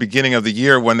since the beginning of the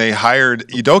year when they hired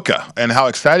Udoka and how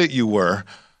excited you were.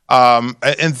 And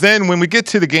then when we get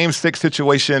to the Game 6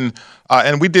 situation,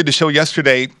 and we did the show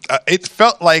yesterday, it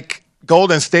felt like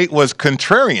Golden State was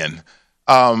contrarian.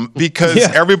 Because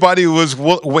everybody was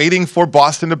waiting for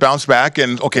Boston to bounce back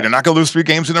and, they're not going to lose 3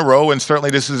 games in a row, and certainly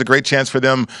this is a great chance for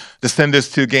them to send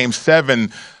this to Game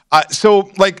 7.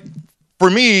 For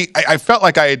me, I felt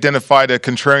like I identified a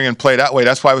contrarian play that way.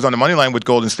 That's why I was on the money line with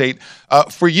Golden State.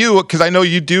 For you, because I know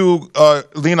you do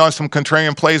lean on some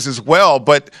contrarian plays as well,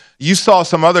 but you saw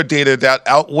some other data that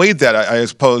outweighed that, I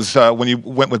suppose, when you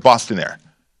went with Boston there.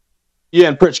 Yeah,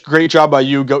 and Pritch, great job by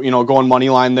you going money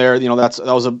line there. That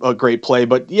was a great play.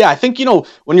 But yeah, I think,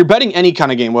 when you're betting any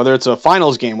kind of game, whether it's a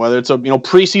finals game, whether it's a,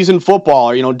 preseason football,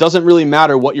 or, it doesn't really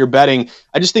matter what you're betting.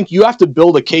 I just think you have to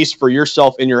build a case for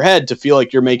yourself in your head to feel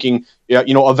like you're making,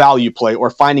 a value play or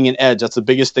finding an edge. That's the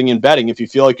biggest thing in betting. If you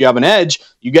feel like you have an edge,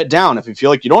 you get down. If you feel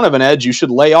like you don't have an edge, you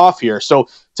should lay off here. So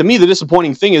to me, the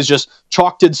disappointing thing is just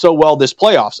chalk did so well this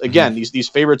playoffs. Again, these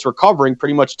favorites were covering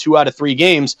pretty much 2 out of 3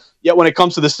 games. Yet when it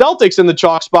comes to the Celtics in the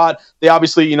chalk spot, they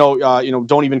obviously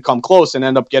don't even come close and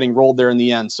end up getting rolled there in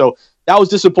the end. So that was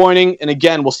disappointing. And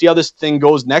again, we'll see how this thing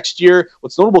goes next year.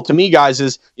 What's notable to me, guys,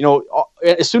 is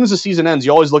as soon as the season ends,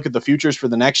 you always look at the futures for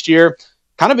the next year.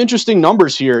 Kind of interesting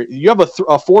numbers here. You have a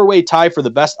 4-way tie for the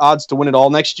best odds to win it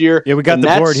all next year. Yeah, we got the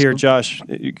board here, Josh.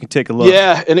 You can take a look.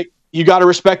 Yeah, and you got to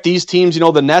respect these teams.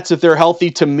 The Nets, if they're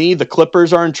healthy, to me, the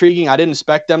Clippers are intriguing. I didn't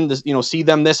expect them to, see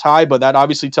them this high, but that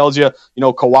obviously tells you,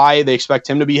 Kawhi, they expect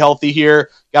him to be healthy here.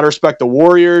 Got to respect the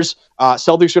Warriors.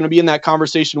 Celtics are going to be in that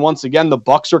conversation once again. The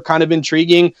Bucks are kind of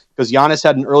intriguing because Giannis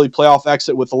had an early playoff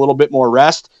exit with a little bit more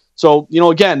rest. So,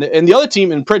 again, and the other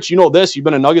team, and Pritch, this, you've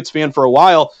been a Nuggets fan for a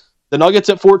while. The Nuggets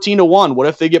at 14-1. What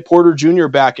if they get Porter Jr.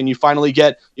 back and you finally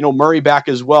get, Murray back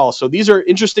as well? So these are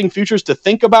interesting futures to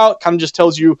think about. Kind of just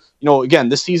tells you, again,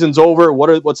 this season's over.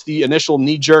 What's the initial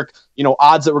knee-jerk,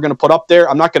 odds that we're going to put up there?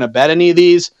 I'm not going to bet any of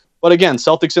these. But again,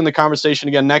 Celtics in the conversation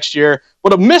again next year.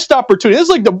 What a missed opportunity! This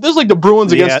is like the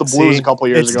Bruins against the Blues a couple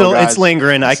years ago. It's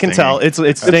lingering. I can tell. It's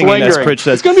stinging. As Pritch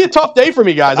says, it's going to be a tough day for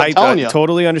me, guys. I'm telling you. I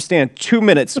totally understand. 2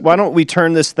 minutes. Why don't we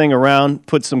turn this thing around?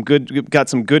 Got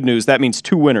some good news. That means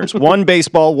 2 winners. 1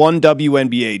 baseball, 1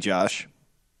 WNBA. Josh.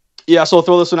 Yeah, so I'll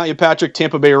throw this one at you, Patrick.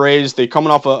 Tampa Bay Rays, they're coming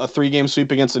off a 3-game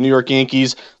sweep against the New York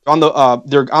Yankees. They're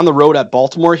on the road at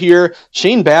Baltimore here.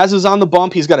 Shane Baz is on the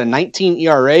bump. He's got a 19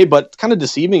 ERA, but it's kind of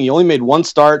deceiving. He only made 1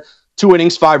 start, 2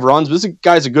 innings, 5 runs. But this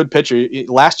guy's a good pitcher.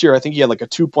 Last year, I think he had like a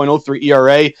 2.03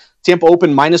 ERA. Tampa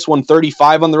opened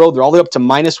 -135 on the road. They're all the way up to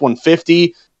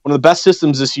 -150. One of the best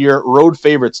systems this year, road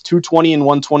favorites, 220 and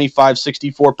 125,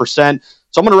 64%.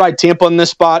 So I'm going to ride Tampa in this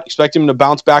spot. Expect him to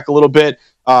bounce back a little bit.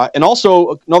 And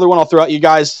also, another one I'll throw at you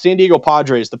guys, San Diego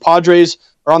Padres. The Padres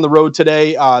are on the road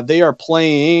today. They are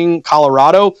playing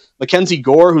Colorado. Mackenzie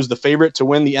Gore, who's the favorite to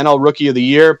win the NL Rookie of the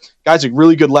Year. Guy's a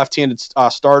really good left-handed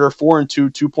starter, 4-2,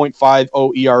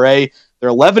 2.50 ERA. They're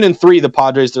 11-3, the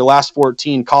Padres, their last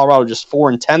 14. Colorado just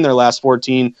 4-10, their last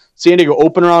 14. San Diego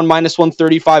open around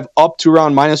 -135, up to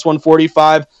around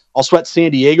 -145. I'll sweat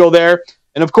San Diego there.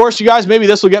 And of course, you guys, maybe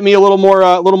this will get me a little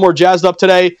more jazzed up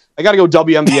today. I got to go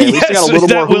WNBA. At least I got a little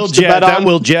more hoops to bet on. That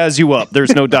will jazz you up.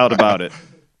 There's no doubt about it.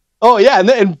 Oh, yeah.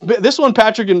 And this one,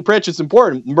 Patrick and Pritch, it's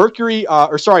important.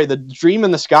 The Dream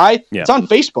in the Sky, It's on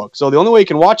Facebook. So the only way you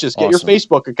can watch is get your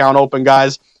Facebook account open,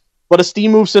 guys. But a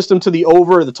steam move system to the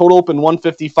over. The total open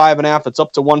 155.5. It's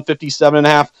up to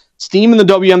 157.5. Steam in the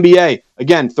WNBA.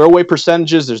 Again, throwaway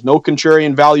percentages. There's no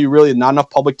contrarian value, really. Not enough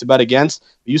public to bet against.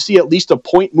 You see at least a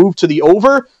point move to the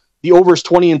over. The over is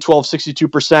 20-12,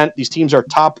 62%. These teams are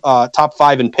top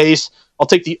 5 in pace. I'll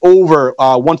take the over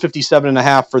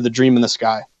 157.5 for the Dream in the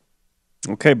Sky.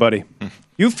 Okay, buddy.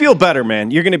 You feel better, man.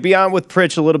 You're going to be on with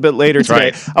Pritch a little bit later today.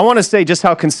 Right. I want to say just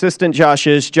how consistent Josh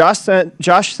is.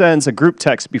 Josh sends a group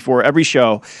text before every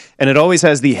show, and it always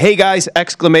has the "Hey guys!"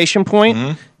 exclamation point.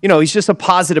 Mm-hmm. He's just a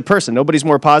positive person. Nobody's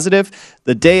more positive.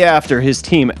 The day after his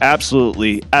team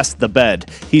absolutely S the bed,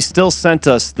 he still sent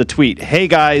us the tweet, "Hey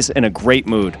guys, in a great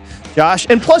mood." Josh,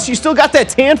 and plus you still got that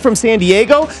tan from San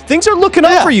Diego. Things are looking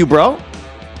up for you, bro.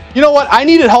 You know what? I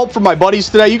needed help from my buddies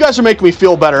today. You guys are making me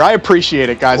feel better. I appreciate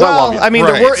it, guys. I love you. I mean,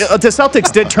 the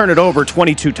Celtics did turn it over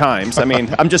 22 times. I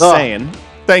mean, I'm just saying.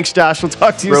 Thanks, Josh. We'll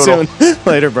talk to you soon.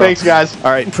 Later, bro. Thanks, guys.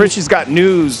 All right. Pritch has got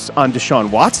news on Deshaun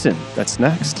Watson. That's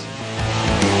next.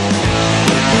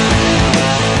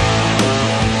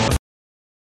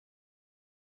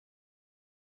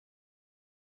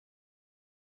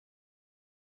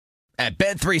 At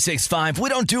Bet365, we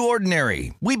don't do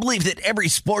ordinary. We believe that every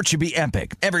sport should be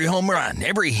epic. Every home run,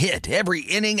 every hit, every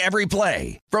inning, every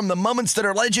play. From the moments that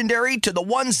are legendary to the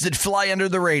ones that fly under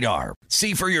the radar.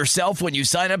 See for yourself when you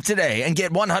sign up today and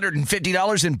get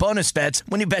 $150 in bonus bets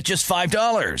when you bet just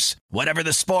 $5. Whatever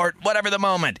the sport, whatever the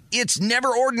moment, it's never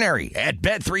ordinary at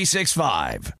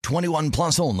Bet365. 21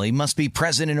 plus only. Must be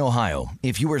present in Ohio.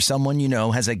 If you or someone you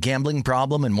know has a gambling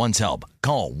problem and wants help,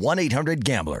 call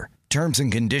 1-800-GAMBLER. Terms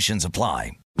and conditions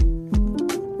apply.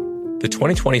 The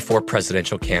 2024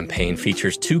 presidential campaign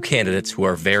features 2 candidates who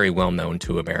are very well known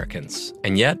to Americans.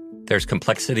 And yet, there's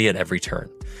complexity at every turn.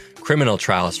 Criminal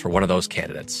trials for one of those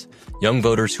candidates. Young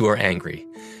voters who are angry.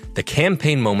 The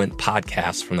Campaign Moment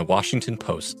podcast from the Washington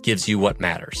Post gives you what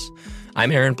matters.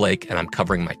 I'm Aaron Blake, and I'm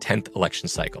covering my 10th election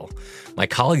cycle. My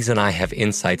colleagues and I have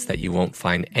insights that you won't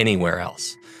find anywhere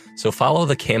else. So follow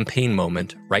The Campaign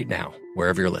Moment right now,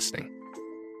 wherever you're listening.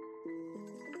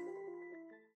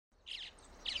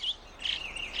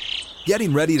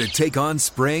 Getting ready to take on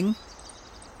spring?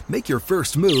 Make your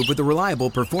first move with the reliable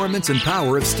performance and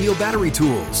power of Steel battery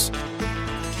tools.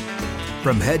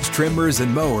 From hedge trimmers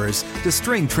and mowers to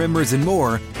string trimmers and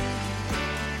more,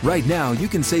 right now you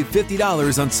can save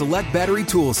 $50 on select battery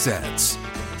tool sets.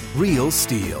 Real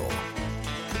Steel.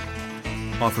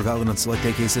 Offer valid on select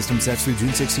AK system sets through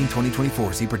June 16,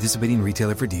 2024. See participating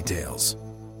retailer for details.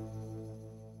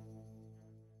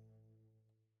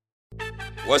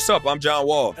 What's up? I'm John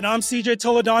Wall. And I'm CJ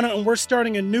Toledano, and we're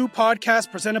starting a new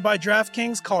podcast presented by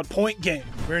DraftKings called Point Game.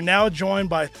 We're now joined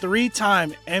by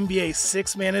three-time NBA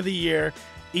Sixth Man of the Year,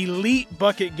 elite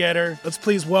bucket getter. Let's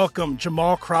please welcome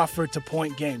Jamal Crawford to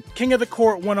Point Game. King of the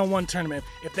Court one-on-one tournament.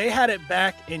 If they had it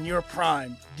back in your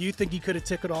prime, do you think you could have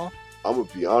took it all? I'm going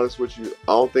to be honest with you.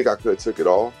 I don't think I could have took it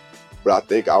all, but I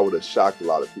think I would have shocked a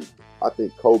lot of people. I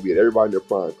think Kobe and everybody in their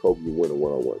prime, Kobe would win a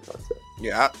one-on-one contest.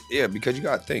 Yeah, because you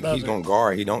got to think. He's going to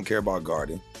guard. He don't care about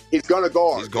guarding. He's going to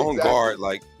guard. He's going to guard.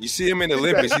 Like, you see him in the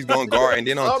Olympics, he's going to guard. And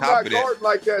then on top of that. I'm not guarding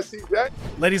like that, CJ.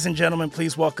 Ladies and gentlemen,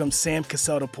 please welcome Sam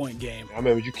Cassell to Point Game. I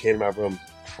remember you came out from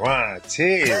crying,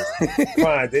 tears.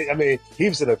 I mean, he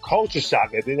was in a culture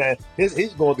shock. And then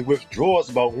he's going through withdrawals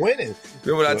about winning.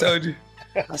 Remember what I told you?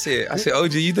 I said,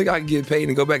 OG, you think I can get paid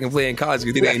and go back and play in college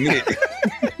because it ain't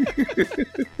it?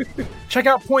 Check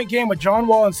out Point Game with John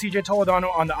Wall and CJ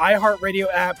Toledano on the iHeartRadio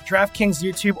app, DraftKings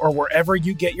YouTube, or wherever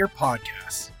you get your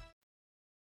podcasts.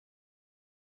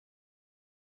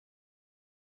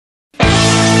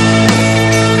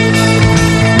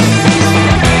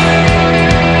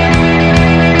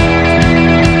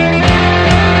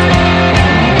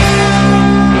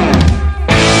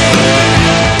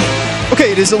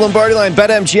 Okay, it is the Lombardi Line.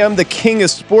 BetMGM, the king of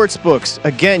sportsbooks.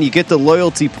 Again, you get the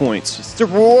loyalty points. It's the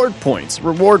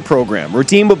reward program.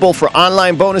 Redeemable for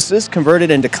online bonuses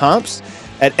converted into comps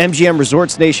at MGM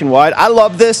Resorts nationwide. I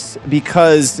love this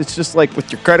because it's just like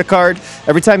with your credit card.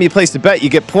 Every time you place a bet, you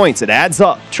get points. It adds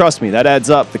up. Trust me, that adds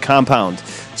up, the compound.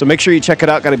 So make sure you check it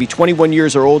out. Got to be 21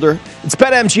 years or older. It's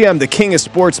BetMGM, the king of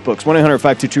sportsbooks.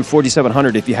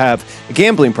 1-800-522-4700 if you have a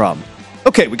gambling problem.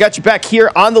 Okay, we got you back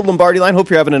here on the Lombardi Line. Hope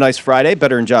you're having a nice Friday.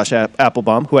 Better than Josh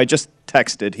Applebaum, who I just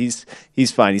texted.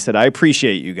 He's fine. He said, I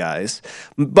appreciate you guys.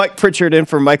 Mike Pritchard in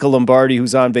for Michael Lombardi,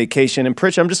 who's on vacation. And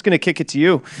Pritch, I'm just going to kick it to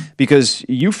you because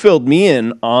you filled me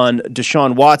in on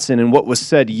Deshaun Watson and what was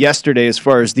said yesterday as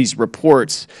far as these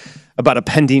reports about a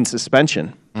pending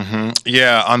suspension. Mm-hmm.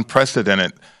 Yeah,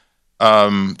 unprecedented.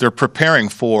 They're preparing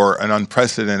for an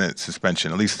unprecedented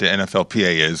suspension, at least the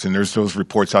NFLPA is, and there's those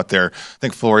reports out there. I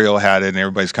think Florio had it, and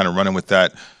everybody's kind of running with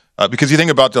that. Because you think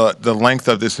about the length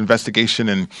of this investigation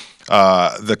and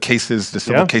the cases, the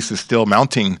civil cases still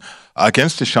mounting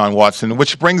against Deshaun Watson,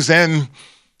 which brings in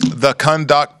the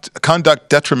conduct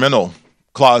detrimental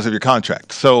clause of your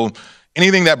contract. So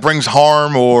anything that brings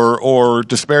harm or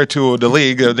despair to the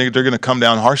league, they're going to come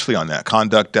down harshly on that,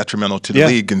 conduct detrimental to the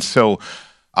league. And so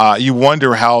you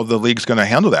wonder how the league's going to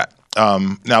handle that.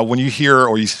 Now, when you hear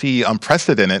or you see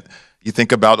unprecedented, you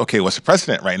think about, okay, what's the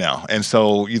precedent right now? And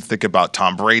so you think about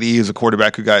Tom Brady as a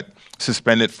quarterback who got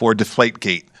suspended for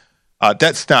Deflategate.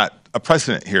 That's not a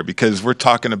precedent here because we're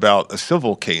talking about a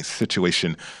civil case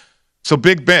situation. So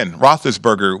Big Ben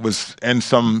Roethlisberger was in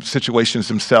some situations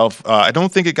himself. I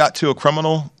don't think it got to a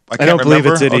criminal. I can't remember. Believe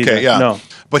it did either. Okay, yeah. No.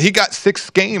 But he got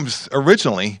 6 games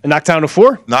originally. And knocked down to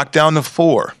 4? Knocked down to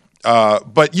 4.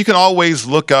 But you can always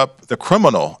look up the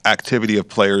criminal activity of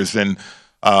players and,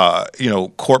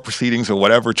 court proceedings or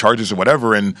whatever, charges or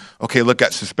whatever, and, okay, look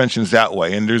at suspensions that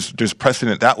way. And there's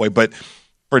precedent that way. But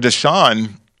for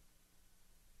Deshaun,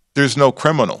 there's no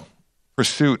criminal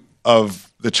pursuit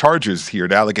of the charges here,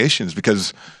 the allegations,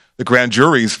 because the grand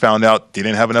juries found out they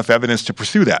didn't have enough evidence to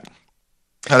pursue that.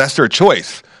 Now, that's their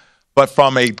choice. But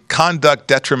from a conduct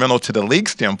detrimental to the league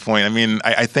standpoint, I mean,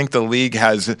 I think the league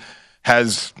has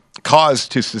cause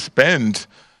to suspend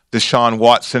Deshaun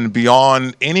Watson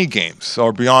beyond any games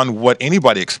or beyond what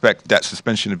anybody expect that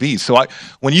suspension to be. So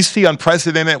when you see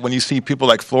unprecedented, when you see people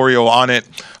like Florio on it,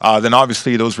 then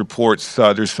obviously those reports,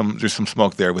 there's some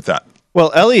smoke there with that.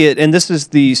 Well, Elliot, and this is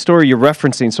the story you're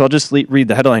referencing, so I'll just read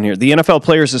the headline here. The NFL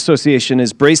Players Association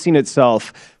is bracing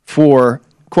itself for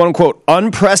quote-unquote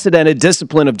unprecedented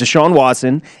discipline of Deshaun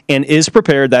Watson and is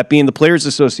prepared, that being the Players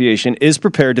Association, is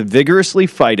prepared to vigorously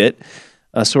fight it.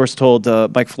 A source told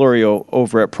Mike Florio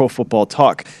over at Pro Football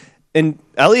Talk. And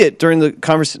Elliot, during the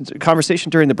conversation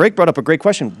during the break, brought up a great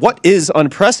question. What is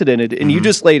unprecedented? And you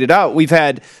just laid it out. We've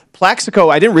had Plaxico.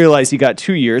 I didn't realize he got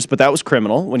 2 years, but that was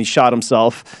criminal when he shot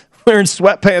himself wearing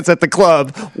sweatpants at the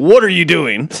club. What are you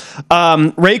doing?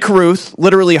 Ray Caruth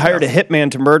literally hired a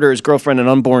hitman to murder his girlfriend and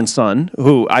unborn son,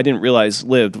 who I didn't realize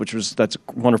lived, that's a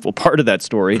wonderful part of that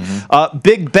story.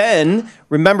 Big Ben,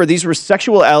 remember, these were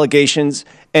sexual allegations,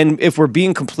 and if we're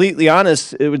being completely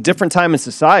honest, it was a different time in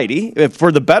society. If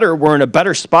for the better, we're in a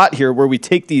better spot here where we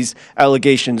take these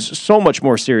allegations so much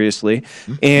more seriously,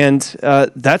 and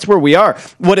that's where we are.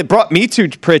 What it brought me to,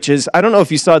 Pritch, is I don't know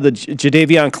if you saw the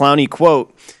Jadeveon Clowney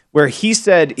quote, where he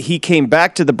said he came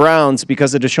back to the Browns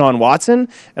because of Deshaun Watson.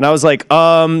 And I was like,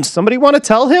 somebody want to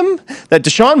tell him that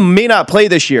Deshaun may not play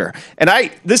this year? And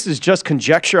this is just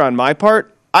conjecture on my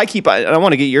part. I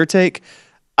want to get your take.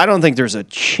 I don't think there's a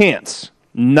chance,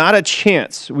 not a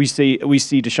chance, we see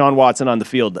Deshaun Watson on the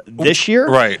field this year.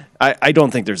 Right. I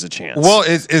don't think there's a chance. Well,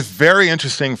 it's very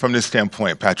interesting from this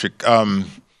standpoint, Patrick.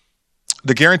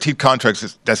 The guaranteed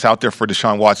contracts that's out there for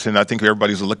Deshaun Watson, I think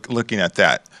everybody's looking at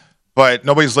that. But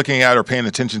nobody's looking at or paying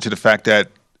attention to the fact that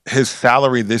his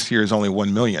salary this year is only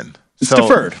 $1 million. It's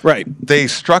deferred, right? They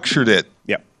structured it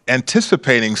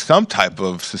anticipating some type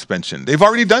of suspension. They've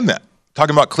already done that.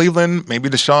 Talking about Cleveland, maybe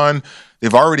Deshaun,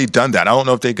 they've already done that. I don't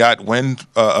know if they got wind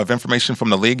of information from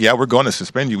the league. Yeah, we're going to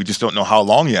suspend you. We just don't know how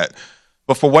long yet.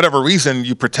 But for whatever reason,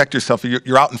 you protect yourself.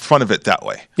 You're out in front of it that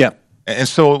way. Yeah. And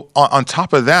so on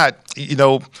top of that,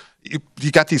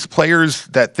 you got these players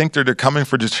that think they're coming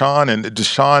for Deshaun, and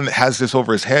Deshaun has this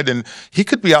over his head, and he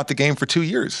could be out the game for 2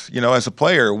 years, as a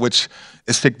player, which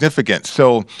is significant.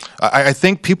 So I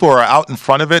think people are out in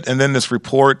front of it, and then this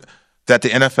report that the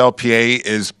NFLPA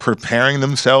is preparing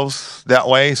themselves that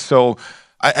way. So,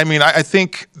 I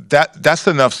think that's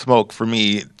enough smoke for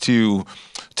me to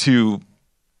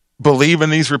believe in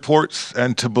these reports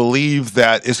and to believe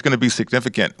that it's going to be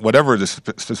significant, whatever the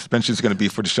suspension is going to be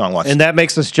for Deshaun Watson. And that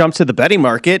makes us jump to the betting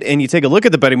market. And you take a look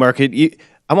at the betting market.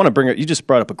 I want to bring it. You just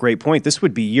brought up a great point. This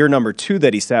would be year number 2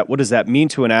 that he's at. What does that mean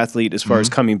to an athlete as far as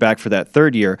coming back for that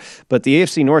third year? But the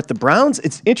AFC North, the Browns,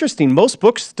 it's interesting. Most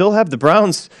books still have the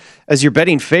Browns as your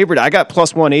betting favorite. I got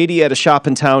plus 180 at a shop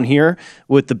in town here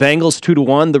with the Bengals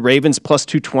 2-1, the Ravens plus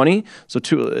 220, so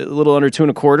a little under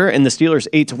 2.25, and the Steelers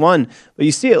 8-1. But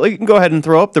you see it. You can go ahead and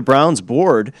throw up the Browns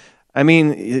board. I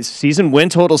mean, season win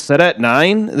total set at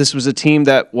 9. This was a team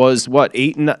that was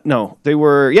 8-9. They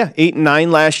were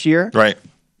 8-9 last year. Right.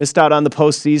 Missed out on the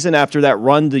postseason after that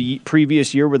run the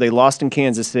previous year where they lost in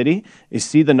Kansas City. You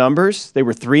see the numbers. They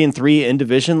were 3-3 in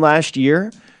division last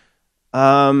year.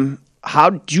 How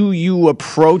do you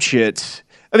approach it?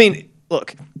 I mean,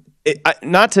 look,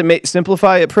 not to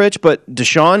simplify it, Pritch, but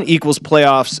Deshaun equals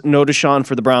playoffs. No Deshaun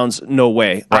for the Browns, no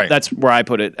way. Right. That's where I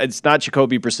put it. It's not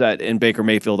Jacoby Brissett and Baker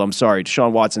Mayfield. I'm sorry.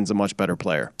 Deshaun Watson's a much better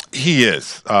player. He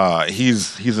is.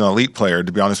 He's an elite player,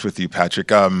 to be honest with you,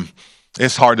 Patrick.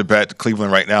 It's hard to bet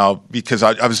Cleveland right now because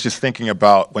I was just thinking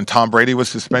about when Tom Brady was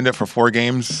suspended for 4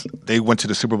 games, they went to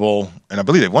the Super Bowl, and I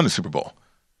believe they won the Super Bowl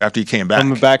after he came back.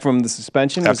 Coming back from the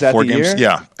suspension? Was that 4 the games, year?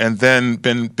 yeah. And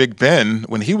then Big Ben,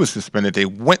 when he was suspended, they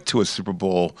went to a Super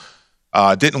Bowl,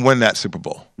 didn't win that Super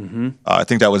Bowl. I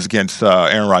think that was against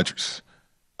Aaron Rodgers.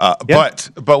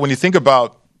 But when you think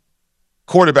about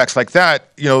quarterbacks like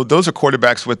that, those are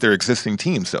quarterbacks with their existing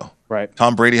teams, though. Right.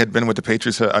 Tom Brady had been with the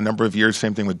Patriots a number of years.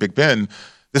 Same thing with Big Ben.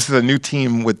 This is a new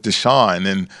team with Deshaun,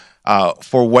 and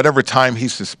for whatever time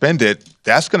he's suspended,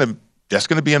 that's going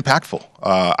to be impactful.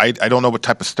 I don't know what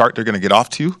type of start they're going to get off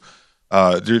to.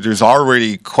 There's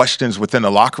already questions within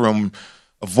the locker room,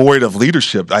 void of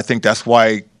leadership. I think that's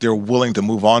why they're willing to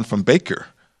move on from Baker.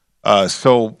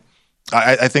 So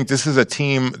I think this is a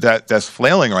team that's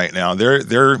flailing right now.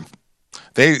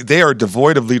 They are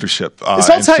devoid of leadership. It's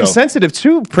all time sensitive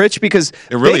too, Pritch, because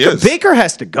it really is. Baker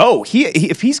has to go.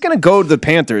 If he's going to go to the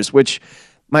Panthers, which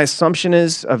my assumption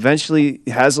is eventually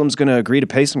Haslam's going to agree to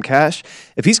pay some cash.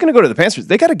 If he's going to go to the Panthers,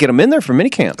 they got to get him in there for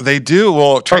minicamp. They do.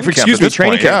 Well, training camp.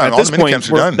 At this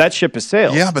point, that ship has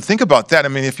sailed. Yeah, but think about that. I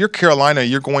mean, if you're Carolina,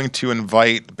 you're going to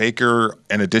invite Baker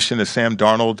in addition to Sam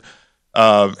Darnold.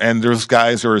 And those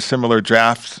guys are similar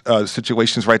draft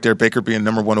situations right there, Baker being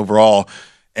number 1 overall.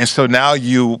 And so now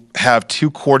you have 2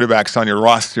 quarterbacks on your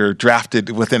roster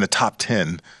drafted within a top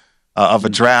 10 of a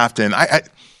draft. And I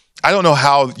don't know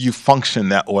how you function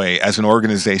that way as an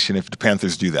organization if the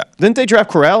Panthers do that. Didn't they draft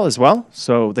Corral as well?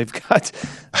 So they've got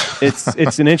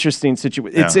it's an interesting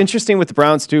situation. It's interesting with the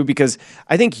Browns too, because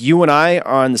I think you and I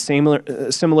are on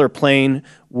the similar plane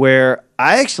where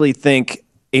I actually think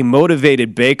a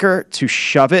motivated Baker to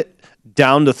shove it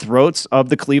down the throats of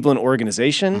the Cleveland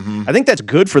organization. I think that's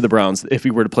good for the Browns if he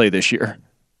were to play this year.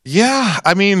 Yeah,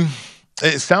 I mean,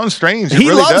 It sounds strange. He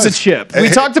really loves a chip. We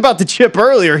talked about the chip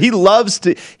earlier. He loves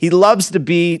to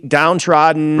be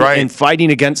downtrodden and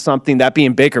fighting against something, that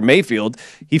being Baker Mayfield.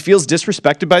 He feels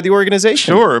disrespected by the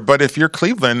organization. Sure, but if you're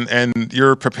Cleveland and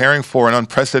you're preparing for an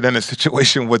unprecedented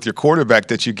situation with your quarterback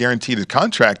that you guaranteed a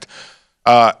contract,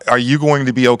 are you going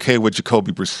to be okay with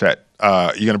Jacoby Brissett?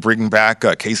 You going to bring back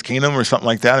Case Keenum or something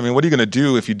like that? I mean, what are you going to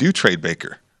do if you do trade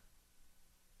Baker?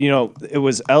 You know, it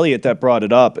was Elliot that brought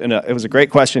it up, and it was a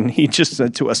great question. He just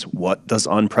said to us, what does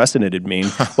unprecedented mean?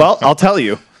 Well, I'll tell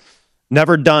you,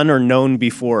 never done or known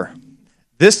before.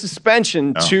 This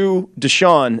suspension to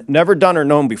Deshaun, never done or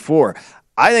known before.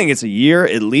 I think it's a year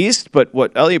at least, but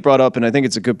what Elliot brought up, and I think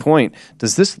it's a good point,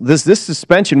 does this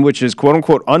suspension, which is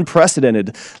quote-unquote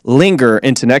unprecedented, linger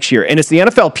into next year? And it's the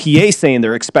NFLPA saying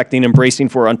they're expecting embracing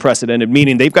for unprecedented,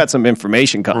 meaning they've got some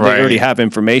information coming. They already have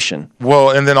information. Well,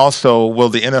 and then also, will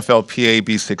the NFLPA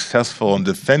be successful in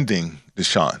defending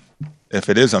Deshaun if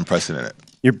it is unprecedented?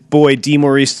 Your boy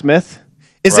DeMaurice Smith?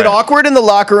 Is it awkward in the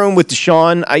locker room with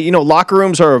Deshaun? Locker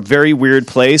rooms are a very weird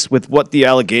place with what the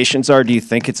allegations are. Do you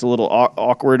think it's a little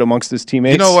awkward amongst his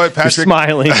teammates? You know what, Patrick? You're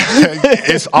smiling.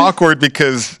 It's awkward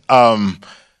because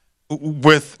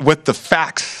with the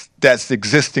facts that's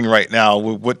existing right now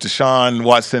with Deshaun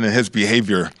Watson and his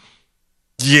behavior,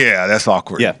 yeah, that's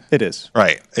awkward. Yeah, it is.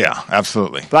 Right. Yeah,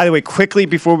 absolutely. By the way, quickly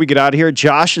before we get out of here,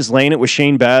 Josh is laying it with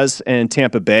Shane Baz and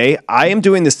Tampa Bay. I am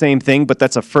doing the same thing, but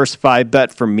that's a first 5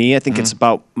 bet for me. I think it's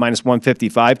about minus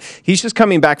 155. He's just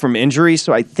coming back from injury,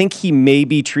 so I think he may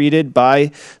be treated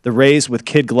by the Rays with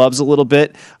kid gloves a little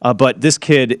bit. But this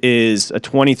kid is a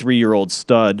 23-year-old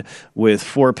stud with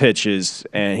 4 pitches,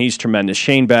 and he's tremendous.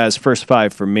 Shane Baz, first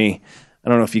 5 for me. I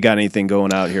don't know if you got anything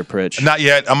going out here, Pritch. Not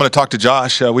yet. I'm going to talk to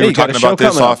Josh. We were talking about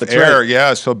this off air. Right.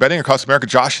 Yeah, so Betting Across America,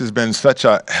 Josh has been such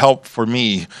a help for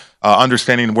me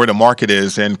understanding where the market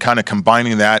is and kind of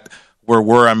combining that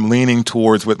where I'm leaning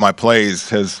towards with my plays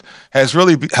has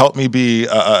really helped me be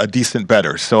a decent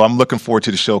bettor. So I'm looking forward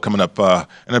to the show coming up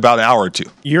in about an hour or two.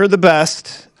 You're the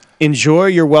best. Enjoy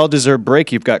your well-deserved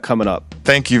break you've got coming up.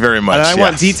 Thank you very much. And I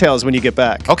want details when you get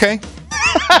back. Okay.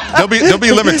 They'll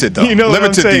be limited, though. You know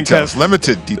limited saying, details. Kev.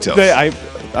 Limited details.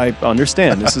 I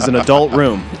understand. This is an adult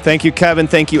room. Thank you, Kevin.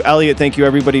 Thank you, Elliot. Thank you,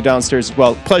 everybody downstairs as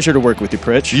well. Pleasure to work with you,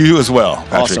 Pritch. You as well,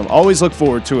 Patrick. Awesome. Always look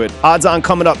forward to it. Odds On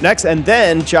coming up next, and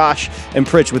then Josh and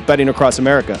Pritch with Betting Across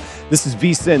America. This is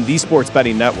VSiN, the Sports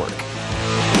Betting Network.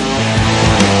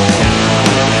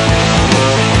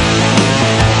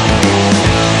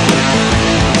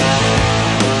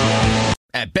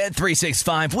 At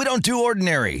Bet365, we don't do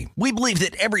ordinary. We believe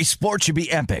that every sport should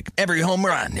be epic. Every home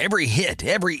run, every hit,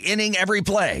 every inning, every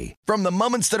play. From the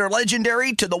moments that are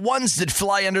legendary to the ones that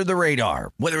fly under the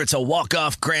radar. Whether it's a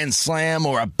walk-off grand slam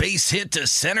or a base hit to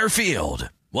center field.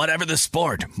 Whatever the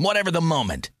sport, whatever the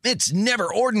moment. It's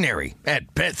never ordinary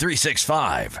at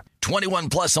Bet365. 21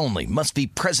 plus only. Must be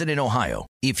present in Ohio.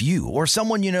 If you or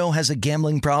someone you know has a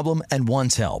gambling problem and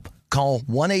wants help, call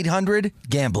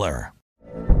 1-800-GAMBLER.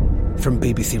 From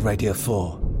BBC Radio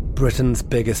 4, Britain's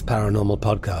biggest paranormal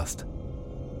podcast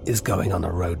is going on a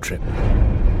road trip.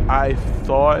 I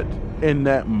thought in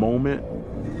that moment,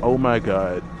 oh my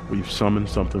God, we've summoned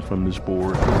something from this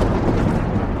board.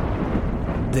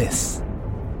 This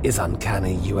is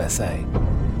Uncanny USA.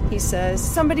 He says,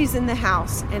 somebody's in the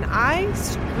house, and I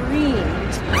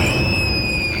screamed.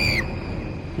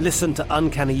 Listen to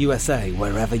Uncanny USA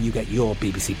wherever you get your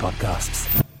BBC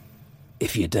podcasts,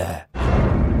 if you dare.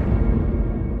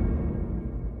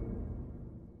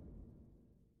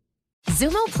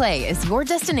 Xumo Play is your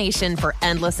destination for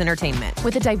endless entertainment.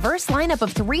 With a diverse lineup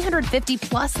of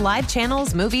 350-plus live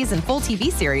channels, movies, and full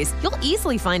TV series, you'll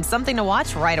easily find something to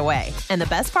watch right away. And the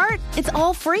best part? It's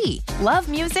all free. Love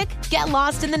music? Get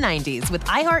lost in the 90s with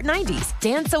iHeart 90s,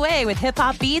 dance away with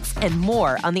hip-hop beats, and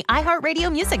more on the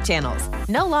iHeartRadio music channels.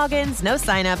 No logins, no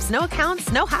signups, no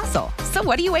accounts, no hassle. So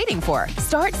what are you waiting for?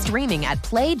 Start streaming at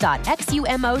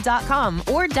play.xumo.com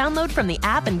or download from the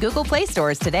app and Google Play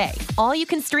stores today. All you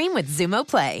can stream with Xumo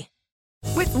Play.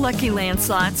 With Lucky Land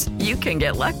Slots, you can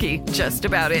get lucky just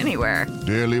about anywhere.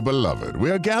 Dearly beloved, we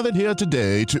are gathered here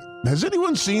today to... Has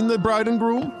anyone seen the bride and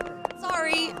groom?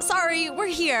 Sorry, we're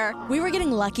here. We were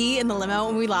getting lucky in the limo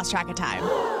and we lost track of time.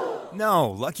 No,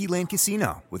 Lucky Land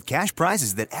Casino, with cash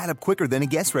prizes that add up quicker than a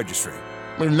guest registry.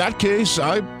 In that case,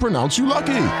 I pronounce you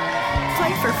lucky.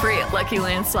 Play for free at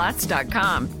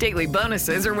LuckyLandSlots.com. Daily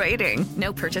bonuses are waiting.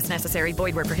 No purchase necessary.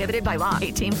 Void where prohibited by law.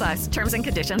 18 plus. Terms and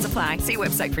conditions apply. See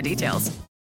website for details.